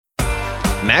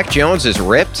Mac Jones is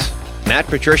ripped. Matt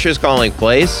Patricia's calling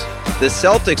plays. The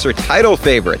Celtics are title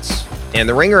favorites. And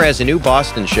The Ringer has a new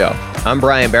Boston show. I'm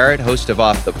Brian Barrett, host of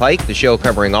Off the Pike, the show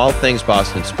covering all things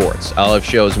Boston sports. I'll have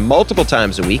shows multiple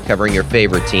times a week covering your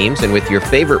favorite teams and with your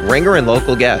favorite Ringer and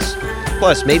local guests.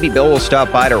 Plus, maybe Bill will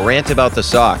stop by to rant about the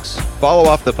Sox. Follow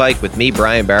Off the Pike with me,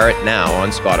 Brian Barrett, now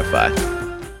on Spotify.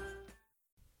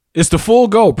 It's the Full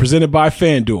Go presented by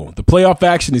FanDuel. The playoff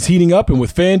action is heating up, and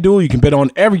with FanDuel, you can bet on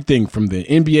everything from the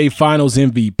NBA Finals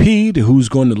MVP to who's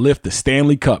going to lift the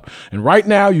Stanley Cup. And right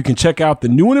now, you can check out the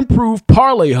new and improved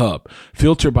Parlay Hub,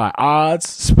 filtered by odds,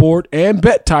 sport, and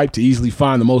bet type to easily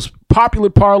find the most popular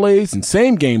parlays and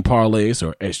same-game parlays,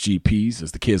 or SGPs,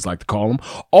 as the kids like to call them,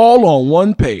 all on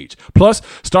one page. Plus,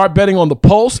 start betting on the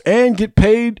pulse and get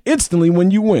paid instantly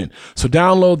when you win. So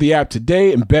download the app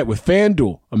today and bet with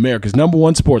FanDuel, America's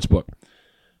 #1 sportsbook.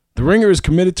 The Ringer is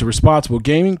committed to responsible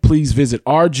gaming. Please visit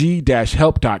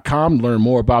rg-help.com to learn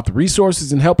more about the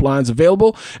resources and helplines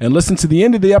available and listen to the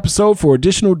end of the episode for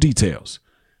additional details.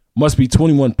 Must be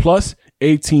 21 plus,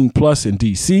 18 plus in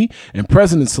D.C. and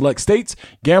present in select states.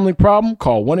 Gambling problem?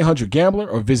 Call 1-800-GAMBLER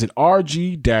or visit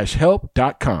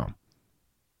rg-help.com.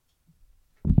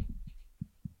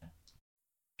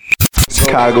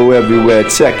 Chicago everywhere,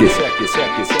 check it.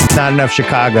 Not enough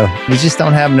Chicago. We just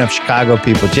don't have enough Chicago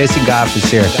people. Jason Goff is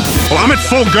here. Well, I'm at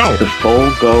Full Go. The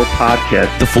Full Go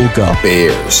Podcast. The Full Go.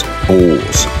 Bears,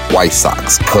 Bulls, White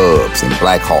Sox, Cubs, and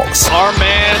Blackhawks. Our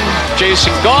man,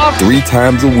 Jason Goff. 3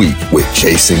 times a week with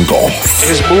Jason Goff.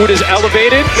 His mood is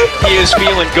elevated. He is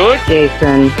feeling good.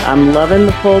 Jason, I'm loving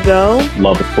the Full Go.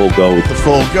 Love the Full Go. The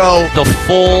Full Go. The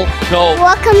Full Go.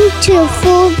 Welcome to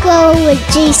Full Go with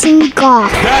Jason Goff.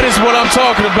 That is what I'm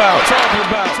talking about.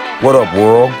 What up,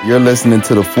 world? You're listening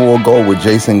to The Full Go with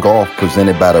Jason Goff,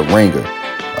 presented by The Ringer,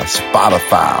 a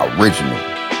Spotify original.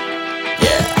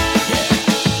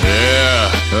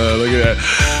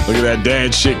 Look at that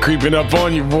dad shit creeping up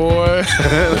on you, boy.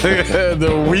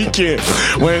 The weekend.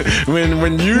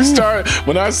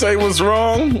 When I say what's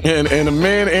wrong and a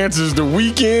man answers the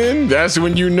weekend, that's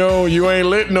when you know you ain't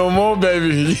lit no more,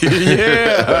 baby.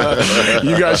 Yeah.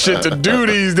 You got shit to do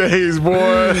these days,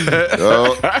 boy.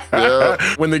 Yeah.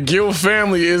 When the Gill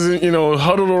family isn't,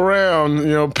 huddled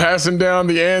around, passing down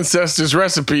the ancestors'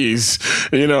 recipes,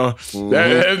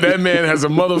 that man has a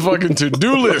motherfucking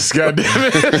to-do list,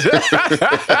 goddammit.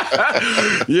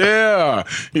 Yeah,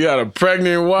 you got a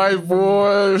pregnant wife,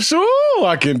 boy. Sure,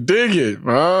 I can dig it.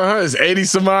 It's 80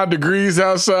 some odd degrees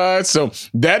outside, so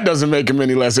that doesn't make him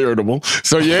any less irritable.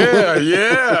 So yeah.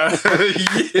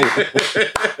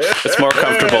 It's more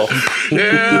comfortable.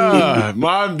 Yeah,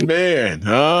 my man.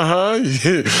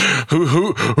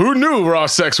 Who knew raw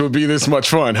sex would be this much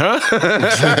fun, huh?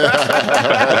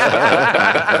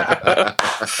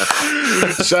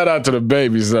 Shout out to the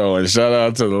babies, though, and shout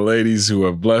out to the ladies who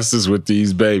have blessed us with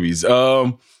these babies.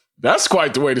 That's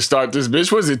quite the way to start this,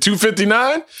 bitch. What is it,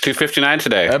 259? 259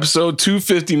 today. Episode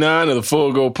 259 of the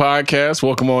Full Go Podcast.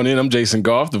 Welcome on in. I'm Jason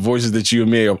Goff. The voices that you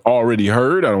may have already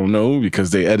heard, I don't know, because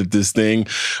they edit this thing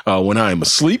when I am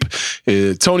asleep.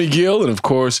 Tony Gill, and of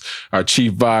course, our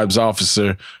Chief Vibes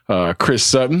Officer, Chris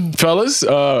Sutton. Fellas,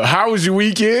 how was your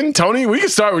weekend? Tony, we can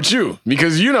start with you,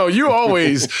 because you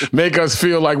always make us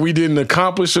feel like we didn't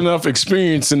accomplish enough,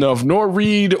 experience enough, nor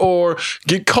read or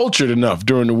get cultured enough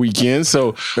during the weekend.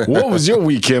 So what was your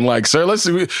weekend like, sir?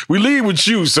 We lead with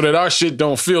you so that our shit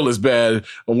don't feel as bad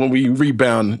when we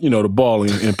rebound, the ball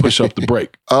and push up the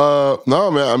break. No,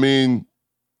 man. I mean,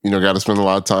 got to spend a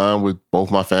lot of time with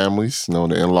both my families, the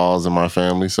in-laws and my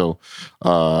family. So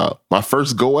my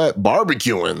first go at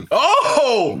barbecuing.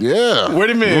 Oh! Yeah. Wait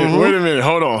a minute.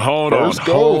 Hold on. First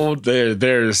go.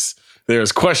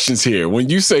 There's questions here. When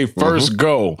you say first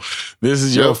go, this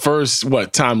is your first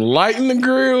time lighting the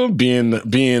grill, being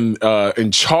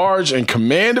in charge and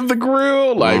command of the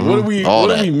grill. Like what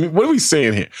are we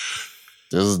saying here?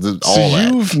 This is so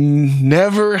you've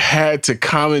never had to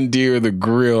commandeer the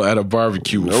grill at a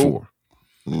barbecue before?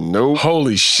 Nope.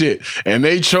 Holy shit! And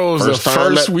they chose the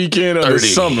first weekend of the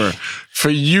summer for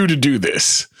you to do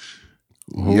this.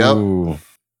 Yep. Ooh.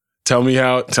 Tell me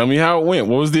how it went.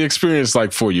 What was the experience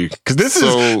like for you? Because this is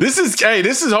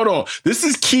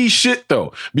key shit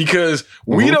though. Because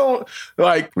we don't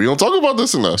talk about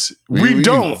this enough. We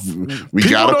don't.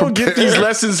 People don't get these prepare.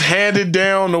 lessons handed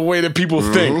down the way that people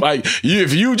think. Like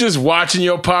if you just watching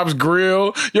your pops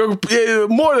grill,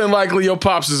 more than likely your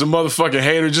pops is a motherfucking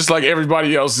hater, just like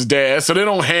everybody else's dad. So they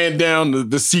don't hand down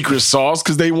the secret sauce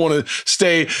because they want to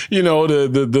stay,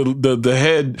 the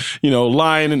head,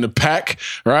 lion in the pack,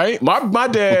 right? right? My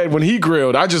dad, when he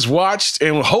grilled, I just watched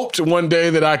and hoped one day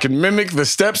that I could mimic the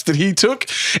steps that he took.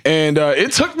 And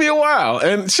it took me a while.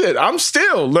 And shit, I'm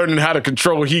still learning how to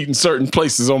control heat in certain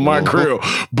places on my grill.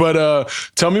 But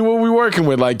tell me what we're working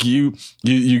with. Like you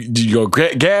go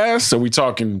gas? Are we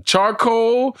talking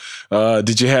charcoal?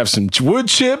 Did you have some wood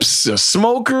chips, a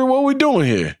smoker? What are we doing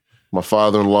here? My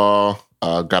father-in-law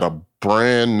got a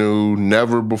brand new,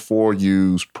 never before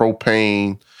used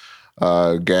propane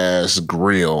gas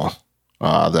grill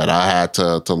that I had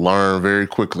to learn very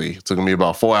quickly. It took me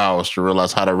about 4 hours to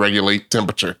realize how to regulate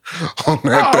temperature on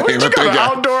that thing. You got an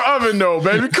outdoor oven though,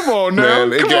 baby. Come on now.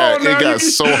 Man, it got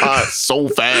so hot so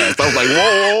fast. I was like,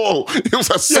 whoa. It was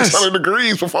at 600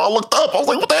 degrees before I looked up. I was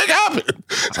like, what the heck happened?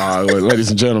 Ladies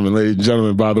and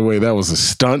gentlemen, by the way, that was a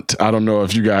stunt. I don't know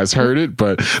if you guys heard it,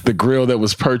 but the grill that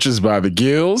was purchased by the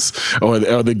Gills or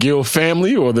the Gill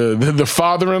family or the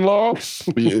father-in-law,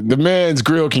 the man's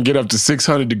grill can get up to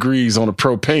 600 degrees on a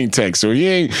propane tank. So he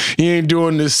ain't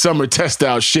doing this summer test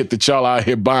out shit that y'all out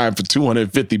here buying for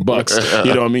 $250.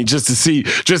 You know what I mean? Just to see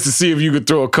if you could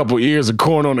throw a couple ears of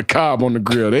corn on the cob on the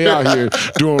grill. They out here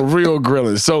doing real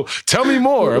grilling. So tell me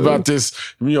more about this,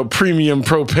 premium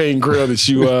propane grill that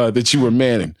you were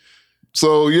manning.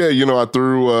 So yeah, I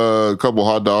threw a couple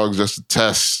hot dogs just to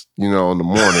test, in the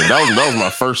morning. That was my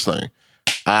first thing.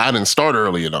 I didn't start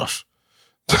early enough.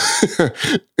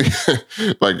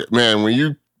 Like, man, when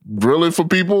you grill it for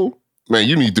people, man,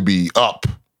 you need to be up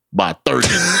by 30.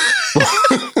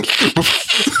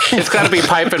 It's got to be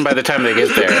piping by the time they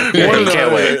get there. Yeah, you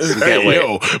can't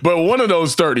wait. But one of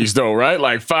those 30s though, right?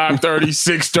 Like 5:30,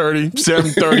 6:30,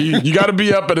 7:30. You got to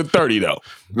be up at a 30 though.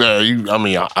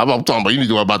 Yeah, I'm talking about you need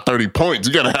to do about 30 points.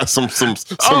 You got to have some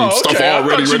stuff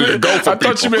already ready to go for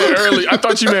people. I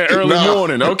thought you meant early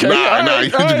morning. Okay. Nah, you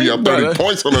need to be up 30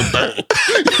 points on the thing.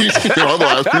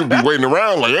 Otherwise people be waiting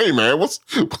around like, hey man, what's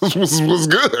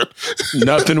good?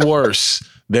 Nothing worse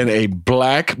than a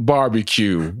black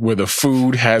barbecue where the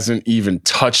food hasn't even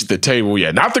touched the table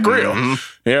yet. Not the grill.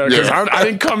 Mm-hmm. Yeah, because I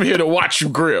didn't come here to watch you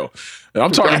grill.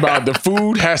 I'm talking about the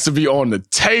food has to be on the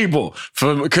table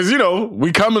because,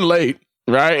 we coming late.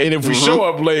 Right. And if we show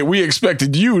up late, we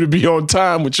expected you to be on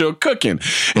time with your cooking.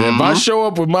 And if I show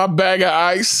up with my bag of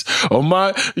ice or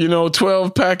my,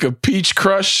 12 pack of peach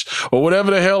crush or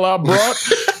whatever the hell I brought,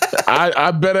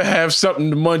 I better have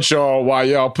something to munch on while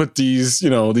y'all put these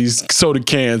soda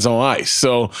cans on ice.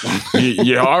 So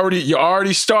you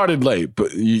already started late,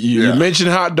 but you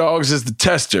mentioned hot dogs as the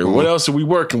tester. What else are we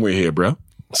working with here, bro?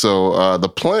 So the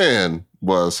plan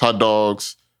was hot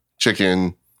dogs,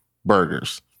 chicken,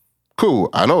 burgers. Cool.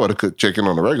 I know how to cook chicken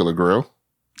on a regular grill.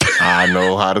 I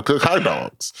know how to cook hot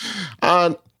dogs.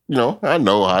 I know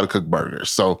how to cook burgers.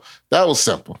 So that was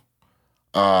simple.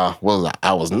 What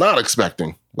I was not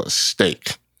expecting was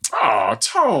steak. Oh,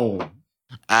 Tone.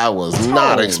 I was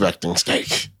not expecting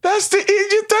steak. That's the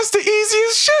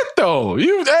easiest shit though.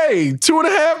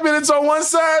 2.5 minutes on one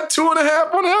side,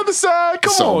 2.5 on the other side.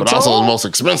 Come on, but also the most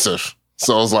expensive.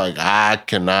 So I was like, I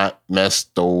cannot mess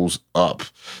those up.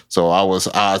 So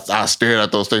I stared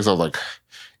at those steaks. I was like,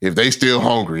 if they still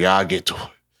hungry, I'll get to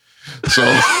it. So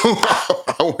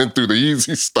I went through the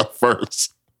easy stuff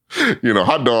first.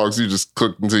 Hot dogs, you just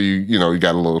cook until you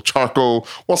got a little charcoal.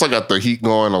 Once I got the heat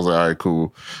going, I was like, all right,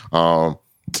 cool.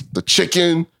 The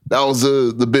chicken, that was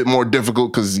the bit more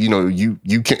difficult because, you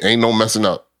can't, ain't no messing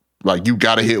up. Like, you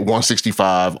got to hit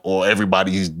 165 or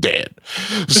everybody's dead.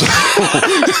 So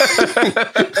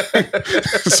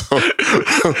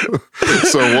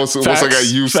once I got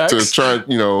used to trying,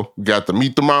 got the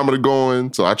meat thermometer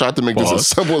going. So I tried to make this as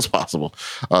simple as possible.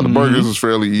 The burgers was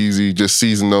fairly easy. Just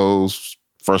season those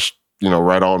fresh,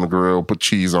 right on the grill, put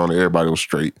cheese on it. Everybody was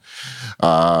straight.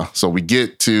 So we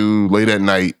get to late at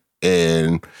night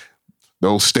and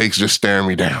those steaks just staring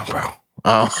me down, bro.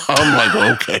 I'm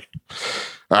like, okay.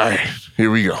 All right,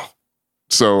 here we go.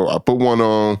 So I put one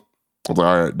on. I was like,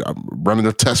 all right, I'm running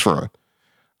a test run.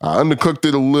 I undercooked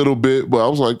it a little bit, but I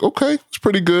was like, okay, it's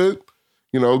pretty good.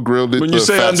 Grilled it. When you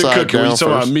say undercooked, are you talking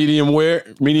about medium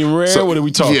rare? So, what are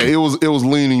we talking? Yeah, it was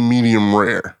leaning medium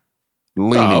rare.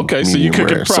 Okay, so you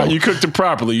cooked it. You cooked it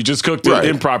properly. You just cooked it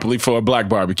improperly for a black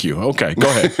barbecue. Okay, go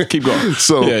ahead, keep going.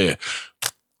 So we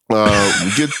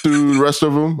get through the rest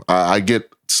of them. I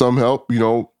get some help.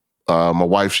 My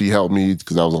wife, she helped me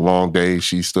because that was a long day.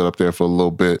 She stood up there for a little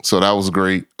bit. So that was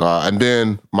great. And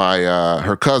then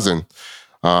her cousin,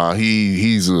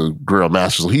 he's a grill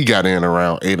master. So he got in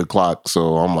around 8 o'clock.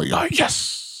 So I'm like, oh,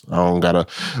 yes, they don't got to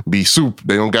be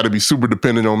super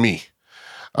dependent on me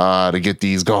to get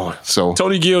these going. So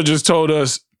Tony Gill just told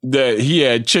us that he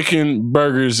had chicken,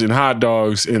 burgers, and hot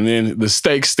dogs, and then the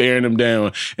steak staring him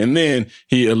down. And then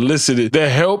he elicited the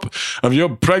help of your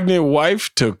pregnant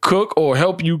wife to cook or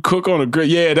help you cook on a grill.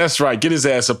 Yeah, that's right. Get his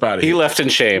ass up out of here. He left in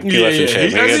shame. As he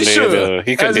should.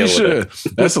 He should.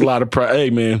 That's a lot of pride. Hey,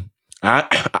 man.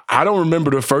 I don't remember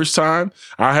the first time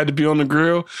I had to be on the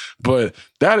grill, but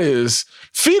that is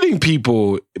feeding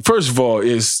people. First of all,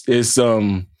 is there's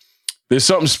something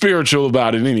spiritual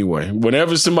about it anyway.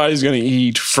 Whenever somebody's going to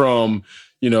eat from,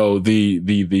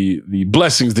 the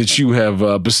blessings that you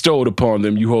have bestowed upon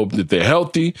them, you hope that they're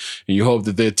healthy and you hope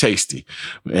that they're tasty.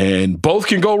 And both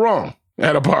can go wrong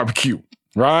at a barbecue,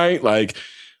 right? Like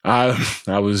I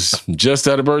was just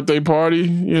at a birthday party,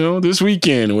 this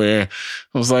weekend where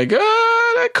I was like,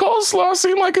 that coleslaw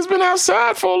seemed like it's been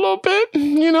outside for a little bit.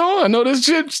 I know this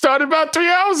shit started about 3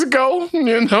 hours ago.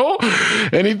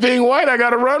 Anything white I got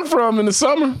to run from in the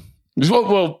summer.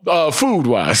 Well,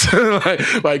 food-wise,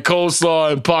 like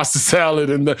coleslaw and pasta salad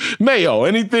and the mayo,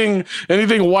 anything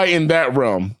white in that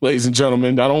realm, ladies and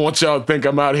gentlemen. I don't want y'all to think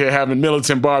I'm out here having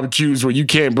militant barbecues where you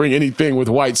can't bring anything with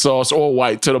white sauce or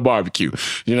white to the barbecue.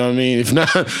 You know what I mean? If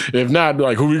not,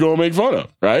 like, who we gonna make fun of,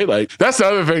 right? Like, that's the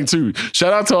other thing too.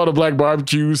 Shout out to all the black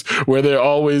barbecues where they're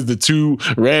always the two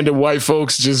random white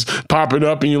folks just popping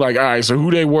up, and you're like, all right, so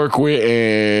who they work with,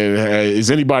 and is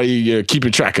anybody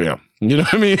keeping track of them? You know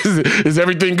what I mean? Is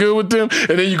everything good with them?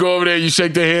 And then you go over there, you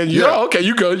shake their hand. Okay,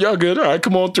 you good. Y'all good. All right,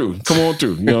 come on through.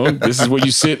 This is where you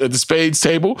sit at the spades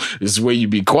table. This is where you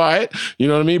be quiet. You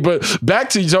know what I mean? But back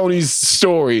to Tony's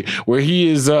story where he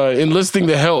is enlisting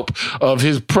the help of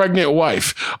his pregnant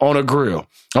wife on a grill.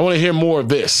 I want to hear more of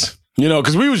this.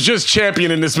 Because we was just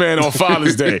championing this man on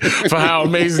Father's Day for how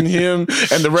amazing him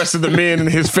and the rest of the men in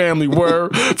his family were,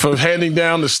 for handing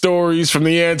down the stories from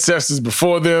the ancestors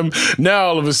before them. Now,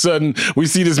 all of a sudden, we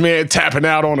see this man tapping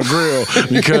out on a grill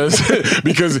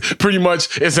because pretty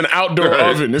much it's an outdoor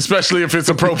oven, especially if it's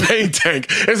a propane tank.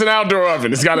 It's an outdoor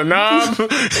oven. It's got a knob.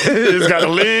 It's got a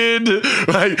lid.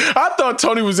 Like, I thought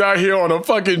Tony was out here on a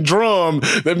fucking drum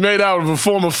that made out of a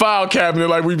former file cabinet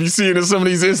like we be seeing in some of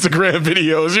these Instagram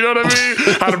videos. You know what I mean?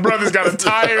 How the brother's got a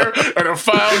tire and a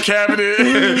file cabinet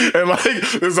and like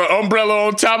there's an umbrella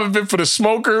on top of it for the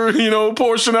smoker,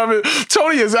 portion of it.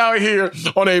 Tony is out here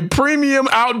on a premium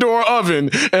outdoor oven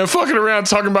and fucking around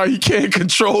talking about he can't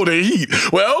control the heat.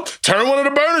 Well, turn one of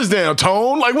the burners down,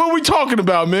 Tone. Like, what are we talking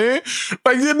about, man?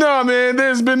 Like, nah, man,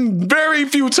 there's been very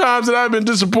few times that I've been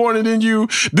disappointed in you.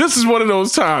 This is one of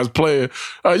those times, player.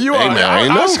 I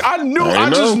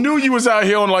just knew you was out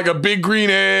here on like a big green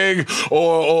egg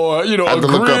or I had to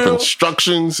look up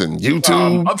instructions and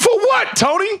YouTube. For what,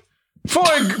 Tony? For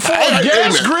a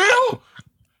gas grill?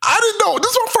 I didn't know.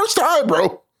 This is my first time,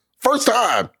 bro. First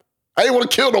time. I didn't want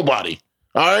to kill nobody.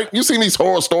 All right? You seen these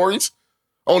horror stories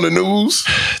on the news?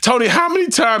 Tony, how many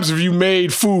times have you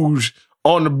made food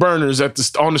on the burners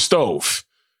on the stove?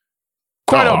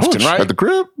 Quite often, right? At the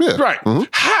crib? Yeah. Right. Mm-hmm.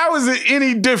 How is it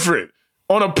any different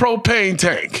on a propane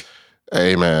tank?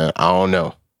 Hey, man, I don't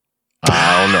know.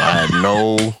 I had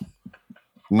no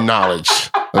knowledge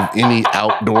of any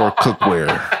outdoor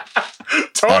cookware.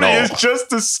 Tony is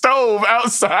just a stove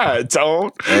outside, Tone.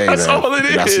 Hey, that's man. all it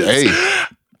is.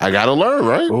 I gotta learn,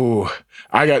 right? Oh,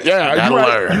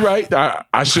 you're right.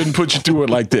 I shouldn't put you through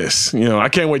it like this. I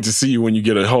can't wait to see you when you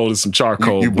get a hold of some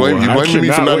charcoal. You blaming me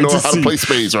for not knowing how to play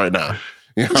spades right now.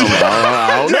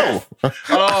 I don't know.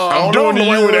 I'm doing to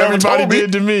you what everybody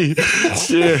did to me.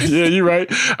 Yeah, you're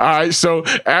right. All right, so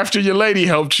after your lady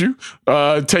helped you,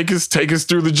 take us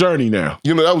through the journey now.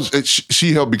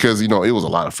 She helped because it was a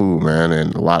lot of food, man,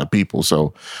 and a lot of people.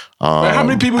 So, how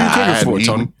many people are you cooking for,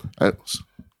 Tony?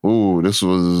 This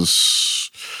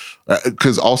was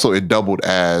because also it doubled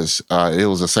as it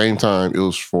was the same time. It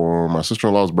was for my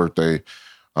sister-in-law's birthday.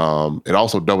 It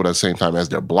also doubled at the same time as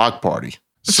their block party.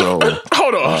 So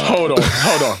hold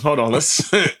on. Let's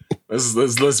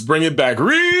bring it back.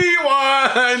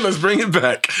 Rewind. Let's bring it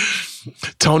back.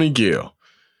 Tony Gill,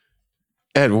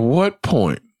 at what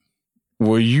point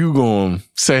were you going to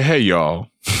say, hey, y'all,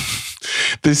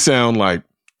 this sound like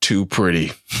two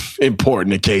pretty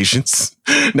important occasions,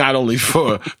 not only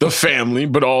for the family,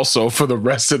 but also for the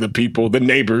rest of the people, the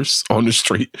neighbors on the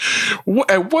street?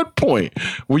 At what point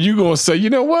were you going to say, you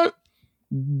know what?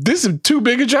 This is too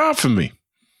big a job for me.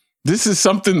 This is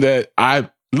something that I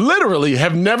literally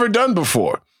have never done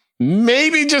before.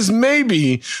 Maybe, just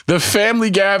maybe, the family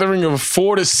gathering of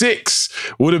 4 to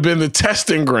 6 would have been the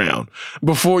testing ground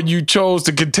before you chose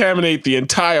to contaminate the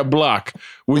entire block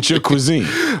with your cuisine.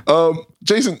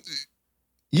 Jason,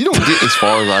 you don't get as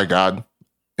far as I got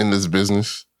in this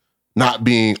business not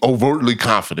being overtly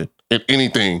confident in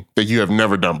anything that you have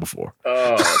never done before.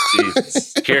 Oh,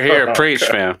 Jesus. Here, preach,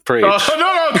 man. Preach. No,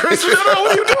 Chris. No,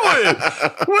 what are you doing?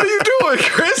 What are you doing,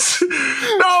 Chris?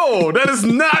 No, that is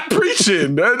not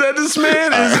preaching. This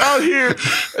man is out here.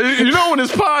 You know, when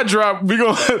this pod drop, we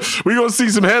gonna see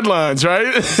some headlines,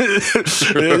 right?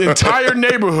 The entire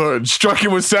neighborhood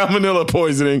stricken with salmonella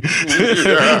poisoning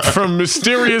from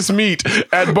mysterious meat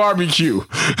at barbecue.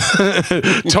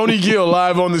 Tony Gill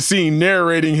live on the scene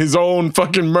narrating his own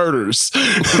fucking murders.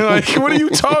 Like, what are you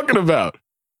talking about?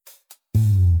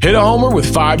 Hit a homer with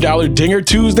 $5 Dinger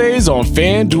Tuesdays on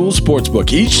FanDuel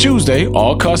Sportsbook. Each Tuesday,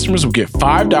 all customers will get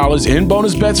 $5 in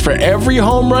bonus bets for every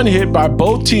home run hit by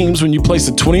both teams when you place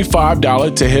a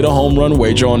 $25 to hit a home run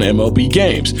wager on MLB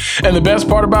games. And the best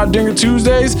part about Dinger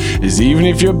Tuesdays is even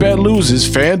if your bet loses,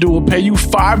 FanDuel will pay you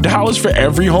 $5 for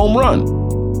every home run.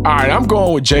 All right, I'm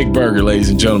going with Jake Burger, ladies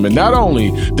and gentlemen. Not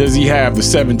only does he have the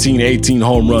 17, 18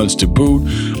 home runs to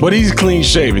boot, but he's clean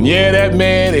shaven. Yeah, that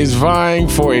man is vying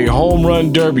for a home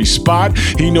run derby spot.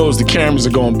 He knows the cameras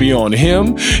are going to be on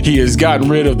him. He has gotten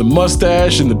rid of the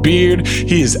mustache and the beard.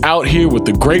 He is out here with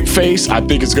the great face. I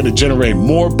think it's going to generate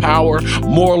more power,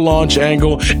 more launch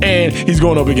angle, and he's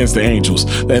going up against the Angels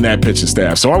and that pitching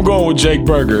staff. So I'm going with Jake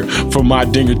Burger for my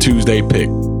Dinger Tuesday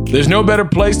pick. There's no better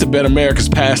place to bet America's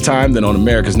pastime than on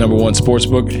America's #1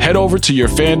 sportsbook. Head over to your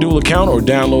FanDuel account or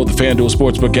download the FanDuel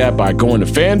Sportsbook app by going to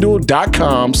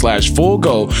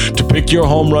FanDuel.com/fullgo to pick your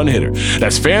home run hitter.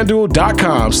 That's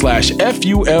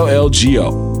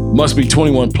FanDuel.com/FULLGO. Must be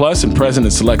 21 plus and present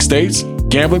in select states.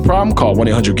 Gambling problem? Call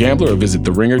 1-800-GAMBLER or visit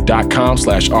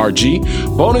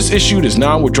theringer.com/RG. Bonus issued is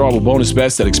non-withdrawable bonus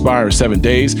bets that expire in 7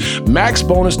 days. Max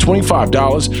bonus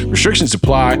 $25. Restrictions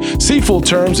apply. See full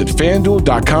terms at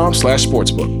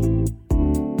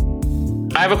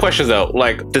FanDuel.com/sportsbook. I have a question though.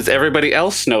 Like, does everybody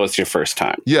else know it's your first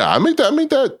time? Yeah, I made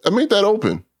that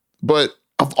open. But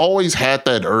I've always had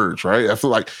that urge, right? I feel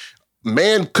like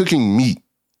man cooking meat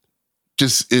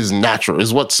just is natural.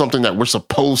 Is what's something that we're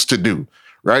supposed to do,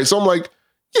 right? So I'm like,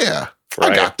 yeah,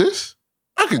 right. I got this.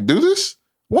 I can do this.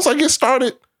 Once I get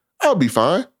started, I'll be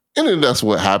fine. And then that's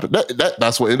what happened.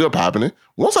 That's what ended up happening.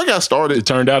 Once I got started, it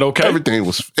turned out okay. Everything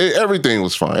was fine.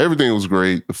 Everything was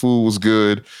great. The food was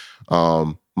good.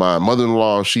 My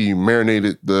mother-in-law, she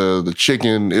marinated the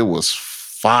chicken. It was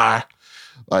fire.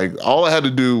 Like all I had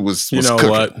to do was You know cook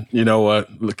what? it. You know what?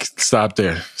 Look, stop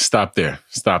there.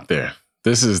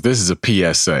 This is a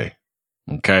PSA,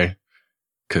 okay?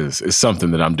 Because it's something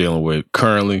that I'm dealing with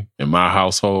currently in my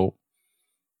household.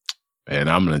 And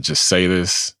I'm going to just say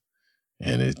this,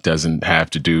 and it doesn't have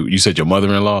to do... You said your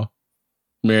mother-in-law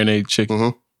marinated chicken?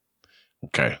 Mm-hmm.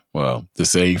 Okay, well,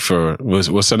 this ain't for...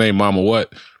 What's her name? Mama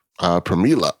what?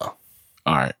 Pramila. All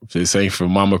right, this ain't for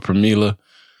Mama Pramila.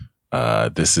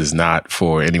 This is not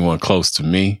for anyone close to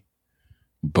me,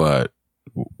 but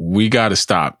we got to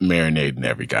stop marinating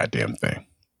every goddamn thing.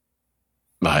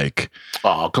 Like,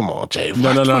 oh, come on, Jay.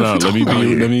 No.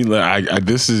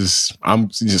 I'm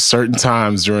just certain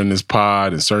times during this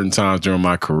pod and certain times during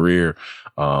my career,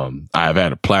 I've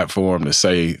had a platform to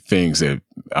say things that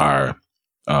are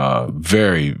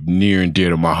very near and dear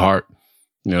to my heart.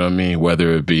 You know what I mean?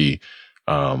 Whether it be,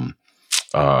 the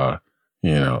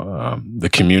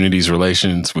community's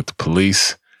relations with the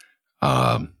police,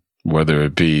 whether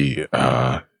it be,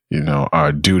 our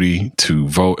duty to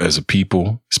vote as a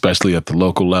people, especially at the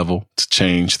local level, to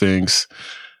change things,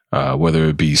 whether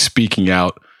it be speaking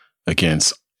out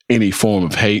against any form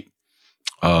of hate.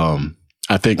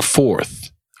 I think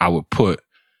fourth, I would put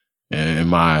in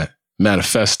my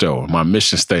manifesto, my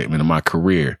mission statement, in my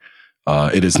career,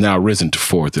 it has now risen to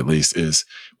fourth at least, is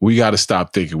we got to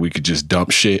stop thinking we could just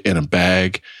dump shit in a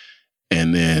bag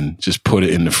and then just put it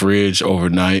in the fridge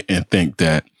overnight and think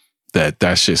that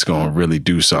shit's going to really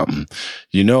do something.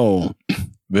 You know,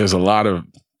 there's a lot of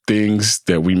things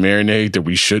that we marinate that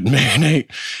we shouldn't marinate.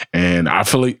 And I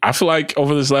feel like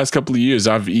over this last couple of years,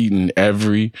 I've eaten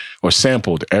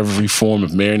sampled every form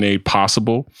of marinade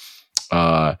possible.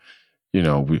 We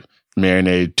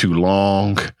marinate too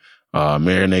long,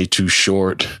 marinate too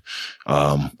short.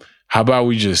 How about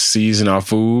we just season our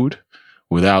food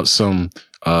without some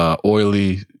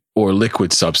oily or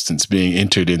liquid substance being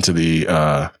entered into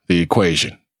the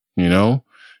equation,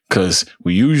 because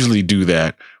we usually do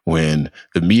that when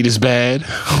the meat is bad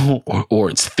or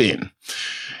it's thin.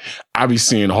 I be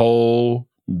seeing whole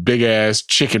big ass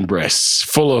chicken breasts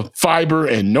full of fiber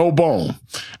and no bone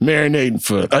marinating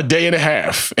for a day and a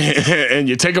half. And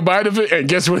you take a bite of it and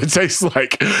guess what it tastes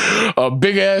like? A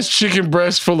big ass chicken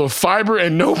breast full of fiber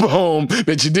and no bone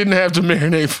that you didn't have to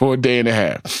marinate for a day and a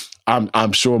half.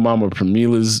 I'm sure Mama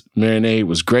Pramila's marinade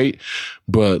was great,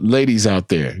 but ladies out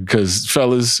there, because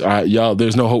fellas, y'all,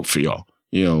 there's no hope for y'all.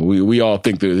 You know, we all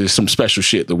think that there's some special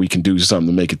shit that we can do something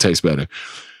to make it taste better.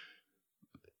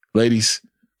 Ladies,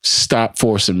 stop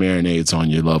forcing marinades on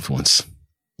your loved ones.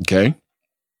 Okay?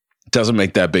 It doesn't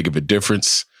make that big of a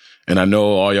difference. And I know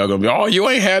all y'all gonna be, oh, you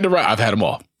ain't had the right. I've had them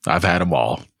all.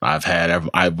 I've had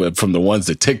from the ones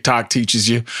that TikTok teaches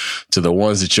you to the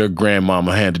ones that your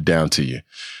grandmama handed down to you.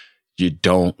 You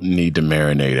don't need to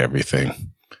marinate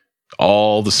everything.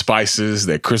 All the spices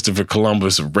that Christopher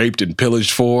Columbus raped and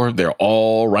pillaged for, they're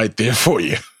all right there for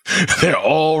you. They're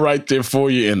all right there for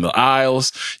you in the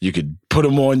aisles. You could put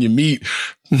them on your meat,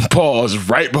 pause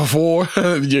right before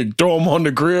you throw them on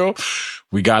the grill.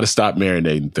 We got to stop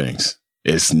marinating things.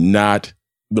 It's not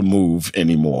the move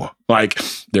anymore. Like,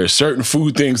 there are certain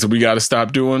food things that we got to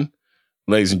stop doing.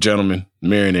 Ladies and gentlemen,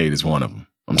 marinade is one of them.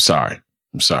 I'm sorry.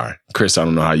 Chris, I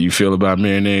don't know how you feel about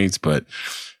marinades, but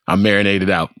I'm marinated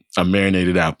out. I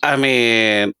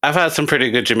mean, I've had some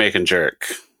pretty good Jamaican jerk.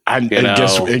 And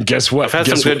guess what? I've had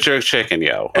some good jerk chicken,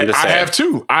 yo. I have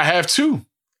too.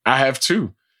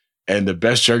 And the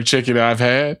best jerk chicken I've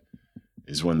had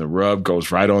is when the rub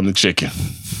goes right on the chicken.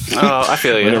 Oh, I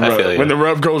feel you. When the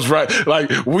rub goes right, like,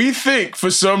 we think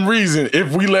for some reason,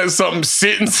 if we let something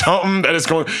sit in something that is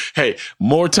going, hey,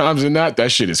 more times than not,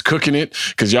 that shit is cooking it,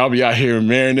 because y'all be out here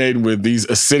marinating with these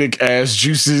acidic ass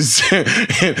juices.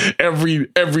 And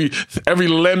every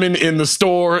lemon in the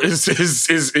store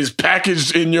is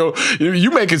packaged in you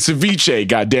making ceviche.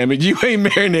 Goddammit, you ain't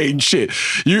marinating shit.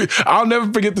 I'll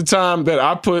never forget the time that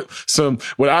I put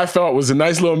what I thought was a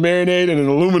nice little marinade in an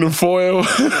aluminum foil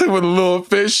with a little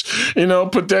fish. You know,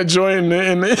 put that joint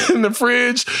in the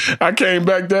fridge. I came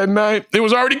back that night. It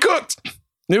was already cooked.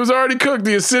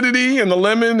 The acidity and the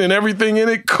lemon and everything in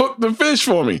it cooked the fish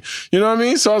for me. You know what I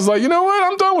mean? So I was like, you know what?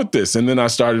 I'm done with this. And then I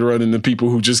started running into people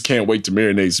who just can't wait to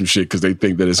marinate some shit because they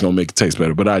think that it's going to make it taste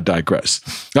better. But I digress.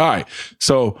 All right.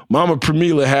 So Mama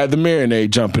Pramila had the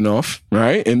marinade jumping off,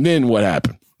 right? And then what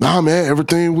happened? Nah, man,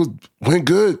 everything went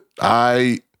good.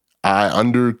 I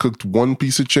undercooked one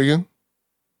piece of chicken.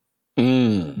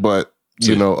 But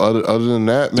you know, other than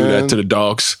that, man, do that to the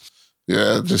dogs.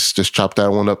 Yeah, just chop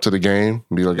that one up to the game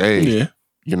and be like, hey,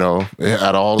 you know,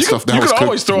 out of all the stuff that was cooked, you can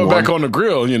always throw it back on the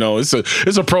grill. You know, it's a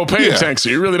propane tank, so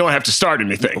you really don't have to start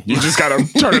anything. You just gotta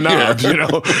turn a knob. You know,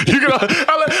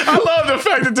 I love the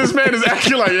fact that this man is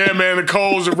acting like, yeah, man, the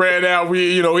coals have ran out.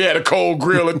 We had a cold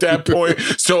grill at that point,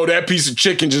 so that piece of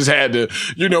chicken just had to,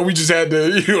 we just had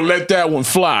to, let that one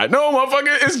fly. No,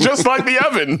 motherfucker, it's just like the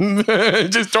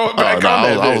oven. Just throw it back on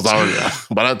there. I was already,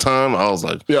 by that time, I was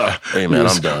like, hey, man,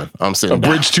 I'm done. I'm sitting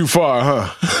down. A bridge too far,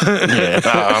 huh? Yeah,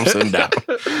 I'm sitting down.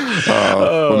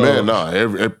 But man,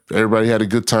 everybody had a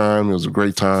good time. It was a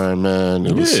great time, man.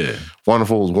 It was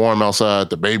wonderful. It was warm outside.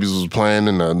 The babies was playing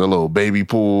in the little baby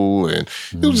pool, and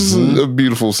it was just a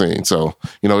beautiful scene. So,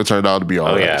 it turned out to be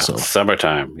all right. Yeah, so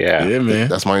summertime. Yeah, man.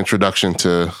 That's my introduction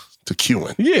to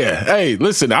queuing. Yeah. Hey,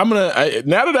 listen, now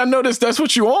that I noticed that's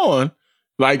what you on,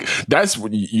 like, that's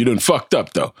what you done fucked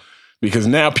up though, because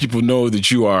now people know that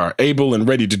you are able and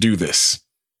ready to do this.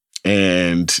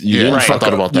 And you didn't fuck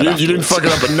up. About that you didn't fuck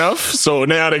it up enough, so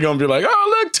now they're gonna be like,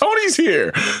 "Oh, look, Tony's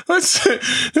here.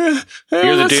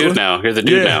 You're the dude now. You're the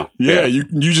dude now." Yeah, you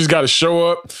just got to show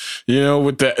up,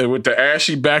 with the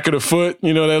ashy back of the foot,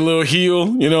 that little heel.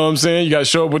 You know what I'm saying? You got to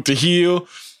show up with the heel,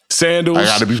 sandals. I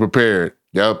got to be prepared.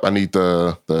 Yep, I need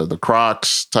the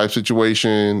Crocs type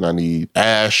situation. I need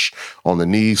ash on the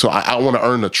knee. So I want to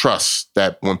earn the trust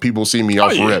that when people see me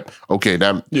off rip, okay,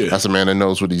 that's a man that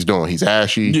knows what he's doing. He's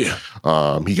ashy.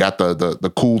 Yeah. He got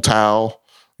the cool towel.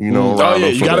 You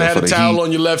gotta have a towel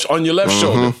on your left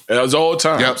shoulder. That was all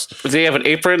times. Yep. Does he have an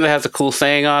apron that has a cool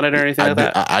saying on it or anything like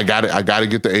that? I got to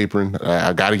get the apron.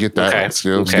 I got to get that. Okay.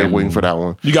 Still waiting for that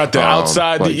one. You got the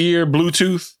outside the ear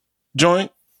Bluetooth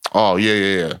joint. Oh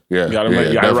yeah. You gotta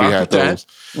rock with that.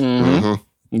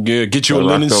 Mm-hmm. Yeah, get you a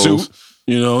linen suit.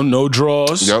 No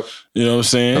drawers. Yep. You know what I'm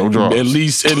saying? No drawers. At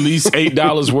least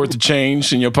 $8 worth of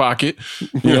change in your pocket.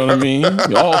 You know what I mean?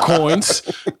 All coins.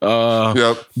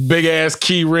 Big ass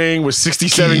key ring with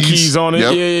 67 keys on it.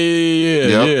 Yep.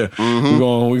 Yeah. Mm-hmm.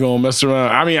 We're gonna mess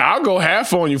around. I mean, I'll go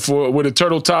half on you with a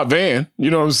turtle top van.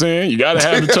 You know what I'm saying? You gotta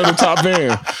have the turtle top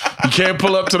van. You can't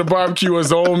pull up to the barbecue as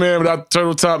the old man without the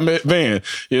turtle top van.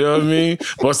 You know what I mean?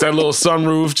 Bust that little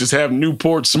sunroof, just have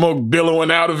Newport smoke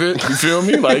billowing out of it. You feel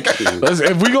me? Like,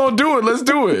 if we gonna do it, let's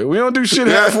do it. We don't do shit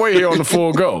halfway here on the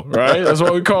Full Go, right? That's why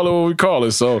we call it what we call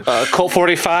it. So, Colt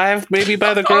 45 maybe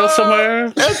by the grill somewhere.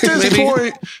 At this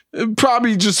point,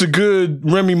 Probably just a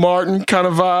good Remy Martin kind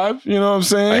of vibe. You know what I'm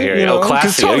saying? I hear you.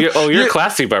 Classy. You're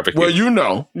classy barbecue. Well, you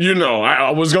know.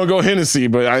 I was going to go Hennessy,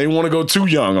 but I didn't want to go too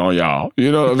young on y'all. You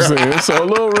know what I'm saying? So a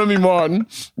little Remy Martin.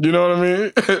 You know what I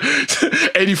mean?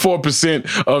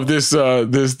 84% of this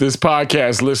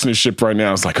podcast listenership right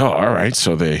now is like, oh, all right.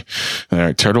 So all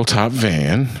right, turtle top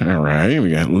van. All right.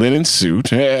 We got linen suit.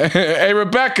 Hey,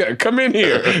 Rebecca, come in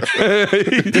here.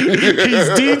 He's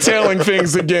detailing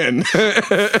things again.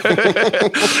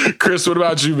 Chris, what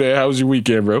about you, man? How was your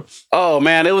weekend, bro? Oh,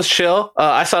 man, it was chill.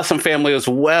 I saw some family as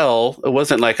well. It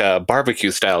wasn't like a barbecue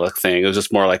style thing. It was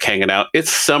just more like hanging out. It's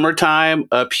summertime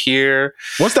up here.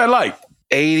 What's that like?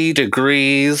 80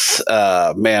 degrees.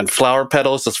 Man, flower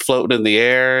petals just floating in the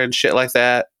air and shit like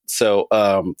that. So,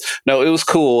 no, it was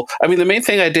cool. I mean, the main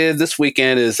thing I did this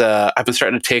weekend is I've been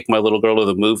starting to take my little girl to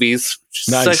the movies.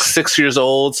 She's like 6 years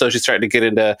old, so she's starting to get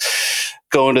into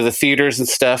going to the theaters and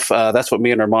stuff. That's what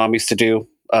me and her mom used to do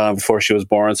before she was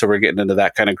born, so we're getting into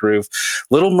that kind of groove.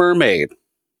 Little Mermaid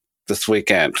this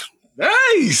weekend.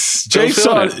 Nice. Jay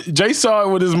saw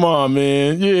it with his mom,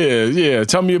 man. Yeah.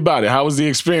 Tell me about it. How was the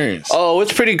experience? Oh,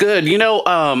 it's pretty good. You know,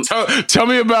 tell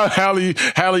me about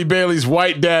Halle Bailey's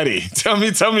white daddy. Tell me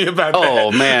about that.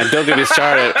 Oh man, don't get me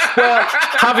started. Well,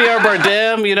 Javier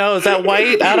Bardem, is that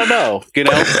white? I don't know.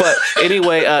 But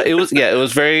anyway, it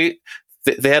was very.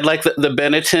 They had like the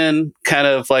Benetton kind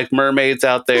of like mermaids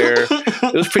out there.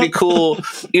 It was pretty cool.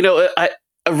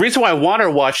 A reason why I want to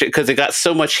watch it because it got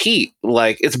so much heat.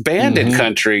 Like it's banned in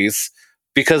countries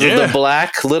because of the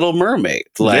Black Little Mermaid.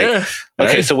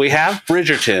 Okay, so we have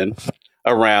Bridgerton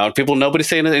around. Nobody's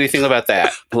saying anything about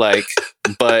that.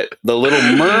 But the Little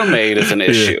Mermaid is an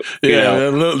issue. But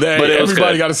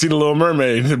everybody got to see the Little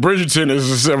Mermaid. Bridgerton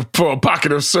is a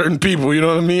pocket of certain people. You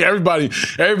know what I mean? Everybody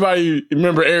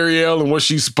remember Ariel and what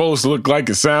she's supposed to look like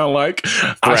and sound like.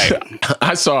 Right.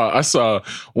 I saw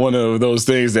one of those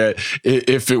things that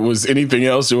if it was anything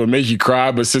else, it would make you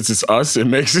cry. But since it's us, it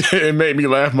made me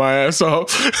laugh my ass off.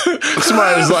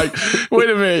 Somebody's like, "Wait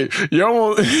a minute,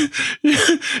 y'all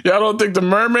don't think the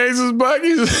mermaids is black?"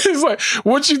 He's like,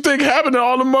 "What you think happened to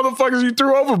all the motherfuckers you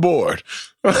threw overboard?"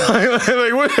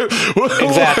 Exactly.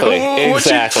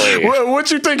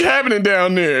 What you think happening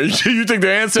down there? You think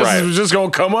the ancestors was just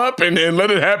gonna come up and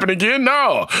let it happen again?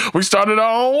 No, we started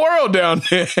our own world down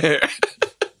there.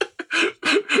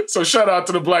 So shout out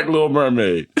to the Black Little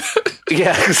Mermaid.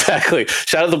 Yeah, exactly.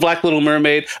 Shout out to the Black Little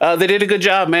Mermaid. They did a good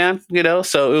job, man.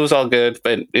 So it was all good.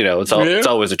 But it's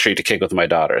always a treat to kick with my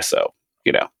daughter. So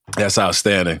that's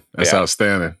outstanding.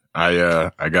 Outstanding.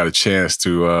 I got a chance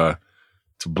to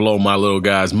blow my little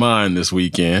guy's mind this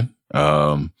weekend.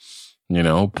 Pulled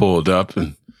up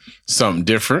and something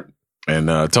different and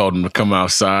told him to come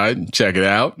outside and check it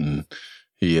out. And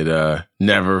he had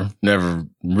never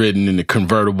ridden in a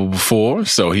convertible before,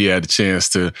 so he had a chance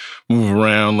to move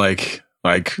around like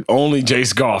only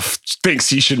Jace Goff thinks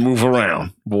he should move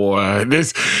around. Boy, I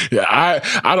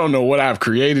don't know what I've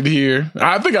created here.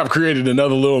 I think I've created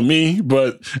another little me,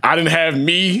 but I didn't have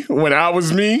me when I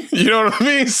was me. You know what I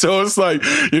mean? So it's like,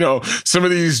 some of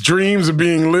these dreams are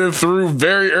being lived through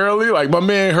very early. Like my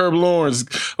man Herb Lawrence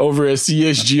over at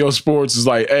CSGO Sports is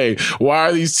like, "Hey, why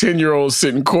are these 10-year-olds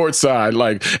sitting courtside?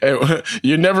 Like,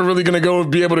 you're never really going to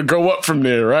be able to go up from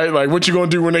there, right? Like, what you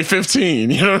going to do when they 15?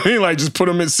 You know what I mean? Like, just put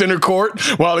them in center court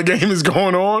while the game is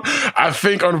going on." I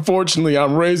think, unfortunately,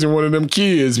 I'm raising one of them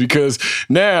kids because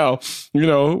now,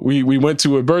 we went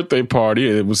to a birthday party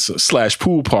and it was /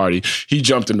 pool party. He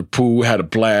jumped in the pool, had a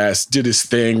blast, did his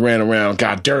thing, ran around,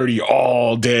 got dirty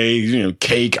all day,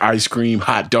 cake, ice cream,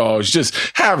 hot dogs, just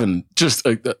having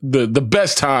the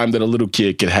best time that a little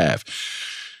kid could have.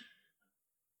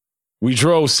 We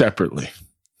drove separately.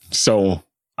 So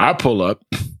I pull up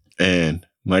and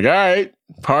I'm like, all right,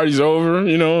 party's over,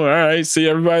 all right, see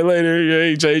everybody later.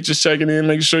 Hey, Jay, just checking in,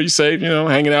 making sure you're safe,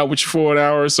 hanging out with you for an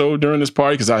hour or so during this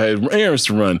party because I had errands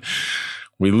to run.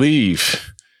 We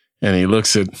leave, and he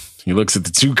looks at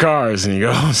the two cars, and he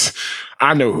goes,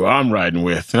 "I know who I'm riding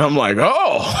with." And I'm like,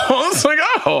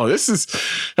 this is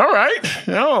all right.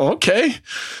 Oh, okay.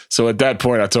 So at that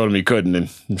point, I told him he couldn't and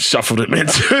shuffled him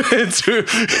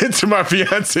into my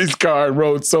fiance's car and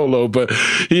rode solo. But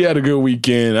he had a good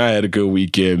weekend. I had a good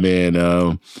weekend, man.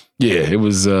 It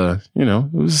was,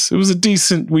 it was a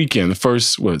decent weekend. The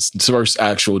first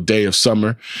actual day of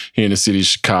summer here in the city of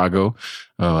Chicago.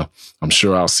 I'm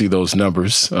sure I'll see those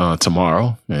numbers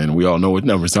tomorrow, and we all know what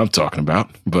numbers I'm talking about,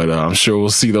 but I'm sure we'll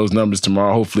see those numbers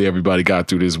tomorrow. Hopefully everybody got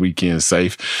through this weekend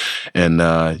safe. And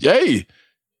yay,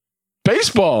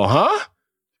 baseball, huh?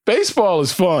 Baseball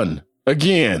is fun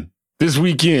again this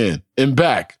weekend and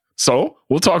back. So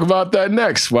we'll talk about that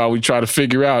next while we try to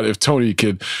figure out if Tony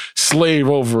could slave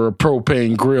over a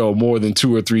propane grill more than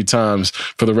 2 or 3 times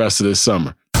for the rest of this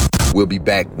summer. We'll be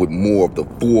back with more of the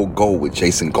Full Go with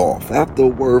Jason Goff after a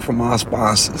word from our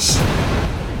sponsors.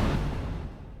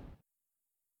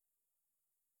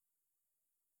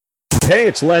 Hey,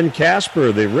 it's Len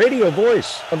Casper, the radio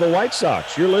voice of the White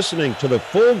Sox. You're listening to the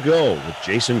Full Go with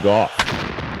Jason Goff.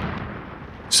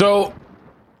 So,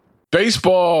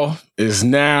 baseball is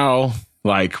now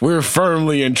like we're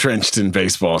firmly entrenched in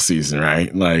baseball season,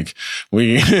 right? Like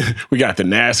we got the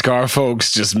NASCAR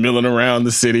folks just milling around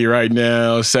the city right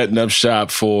now, setting up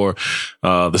shop for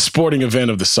the sporting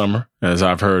event of the summer, as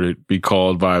I've heard it be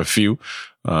called by a few.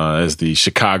 As the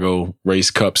Chicago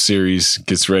Race Cup Series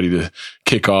gets ready to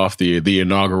kick off, the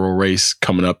inaugural race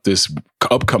coming up this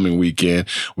upcoming weekend.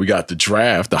 We got the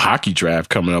draft, the hockey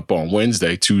draft coming up on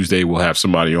Wednesday. Tuesday, we'll have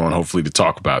somebody on hopefully to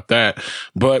talk about that.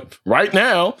 But right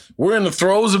now, we're in the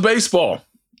throes of baseball.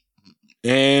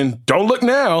 And don't look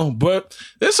now, but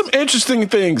there's some interesting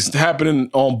things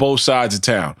happening on both sides of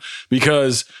town.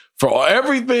 Because for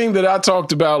everything that I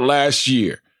talked about last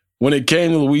year, when it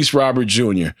came to Luis Robert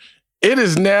Jr., it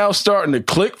is now starting to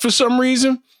click for some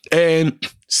reason. And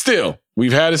still,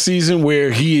 we've had a season where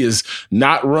he is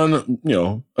not run,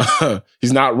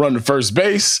 he's not run to first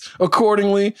base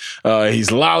accordingly. He's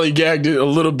lollygagged it a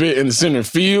little bit in the center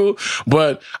field,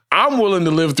 but I'm willing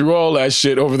to live through all that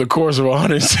shit over the course of a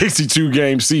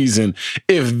 162-game season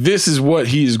if this is what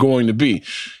he is going to be.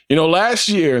 Last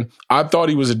year, I thought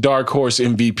he was a dark horse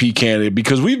MVP candidate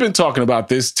because we've been talking about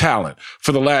this talent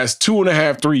for the last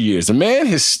 2.5, 3 years. The man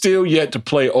has still yet to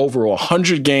play over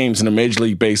 100 games in a Major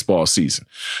League Baseball season.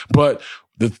 But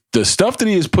the stuff that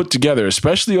he has put together,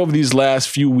 especially over these last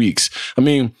few weeks,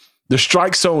 the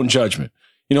strike zone judgment,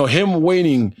 him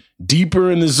waiting deeper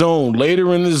in the zone,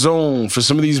 later in the zone for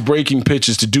some of these breaking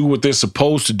pitches to do what they're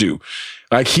supposed to do.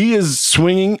 Like he is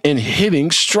swinging and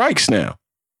hitting strikes now.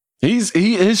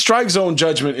 His strike zone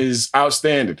judgment is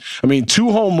outstanding.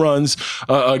 2 home runs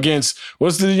against,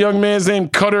 what's the young man's name?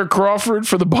 Cutter Crawford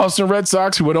for the Boston Red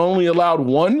Sox, who had only allowed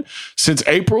 1 since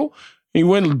April. He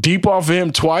went deep off of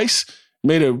him twice,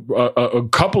 made a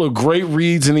couple of great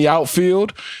reads in the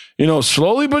outfield,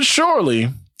 slowly but surely.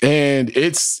 And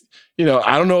it's,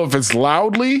 I don't know if it's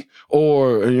loudly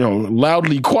or,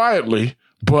 loudly quietly,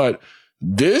 but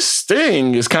this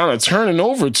thing is kind of turning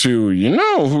over to,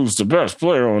 who's the best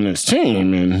player on this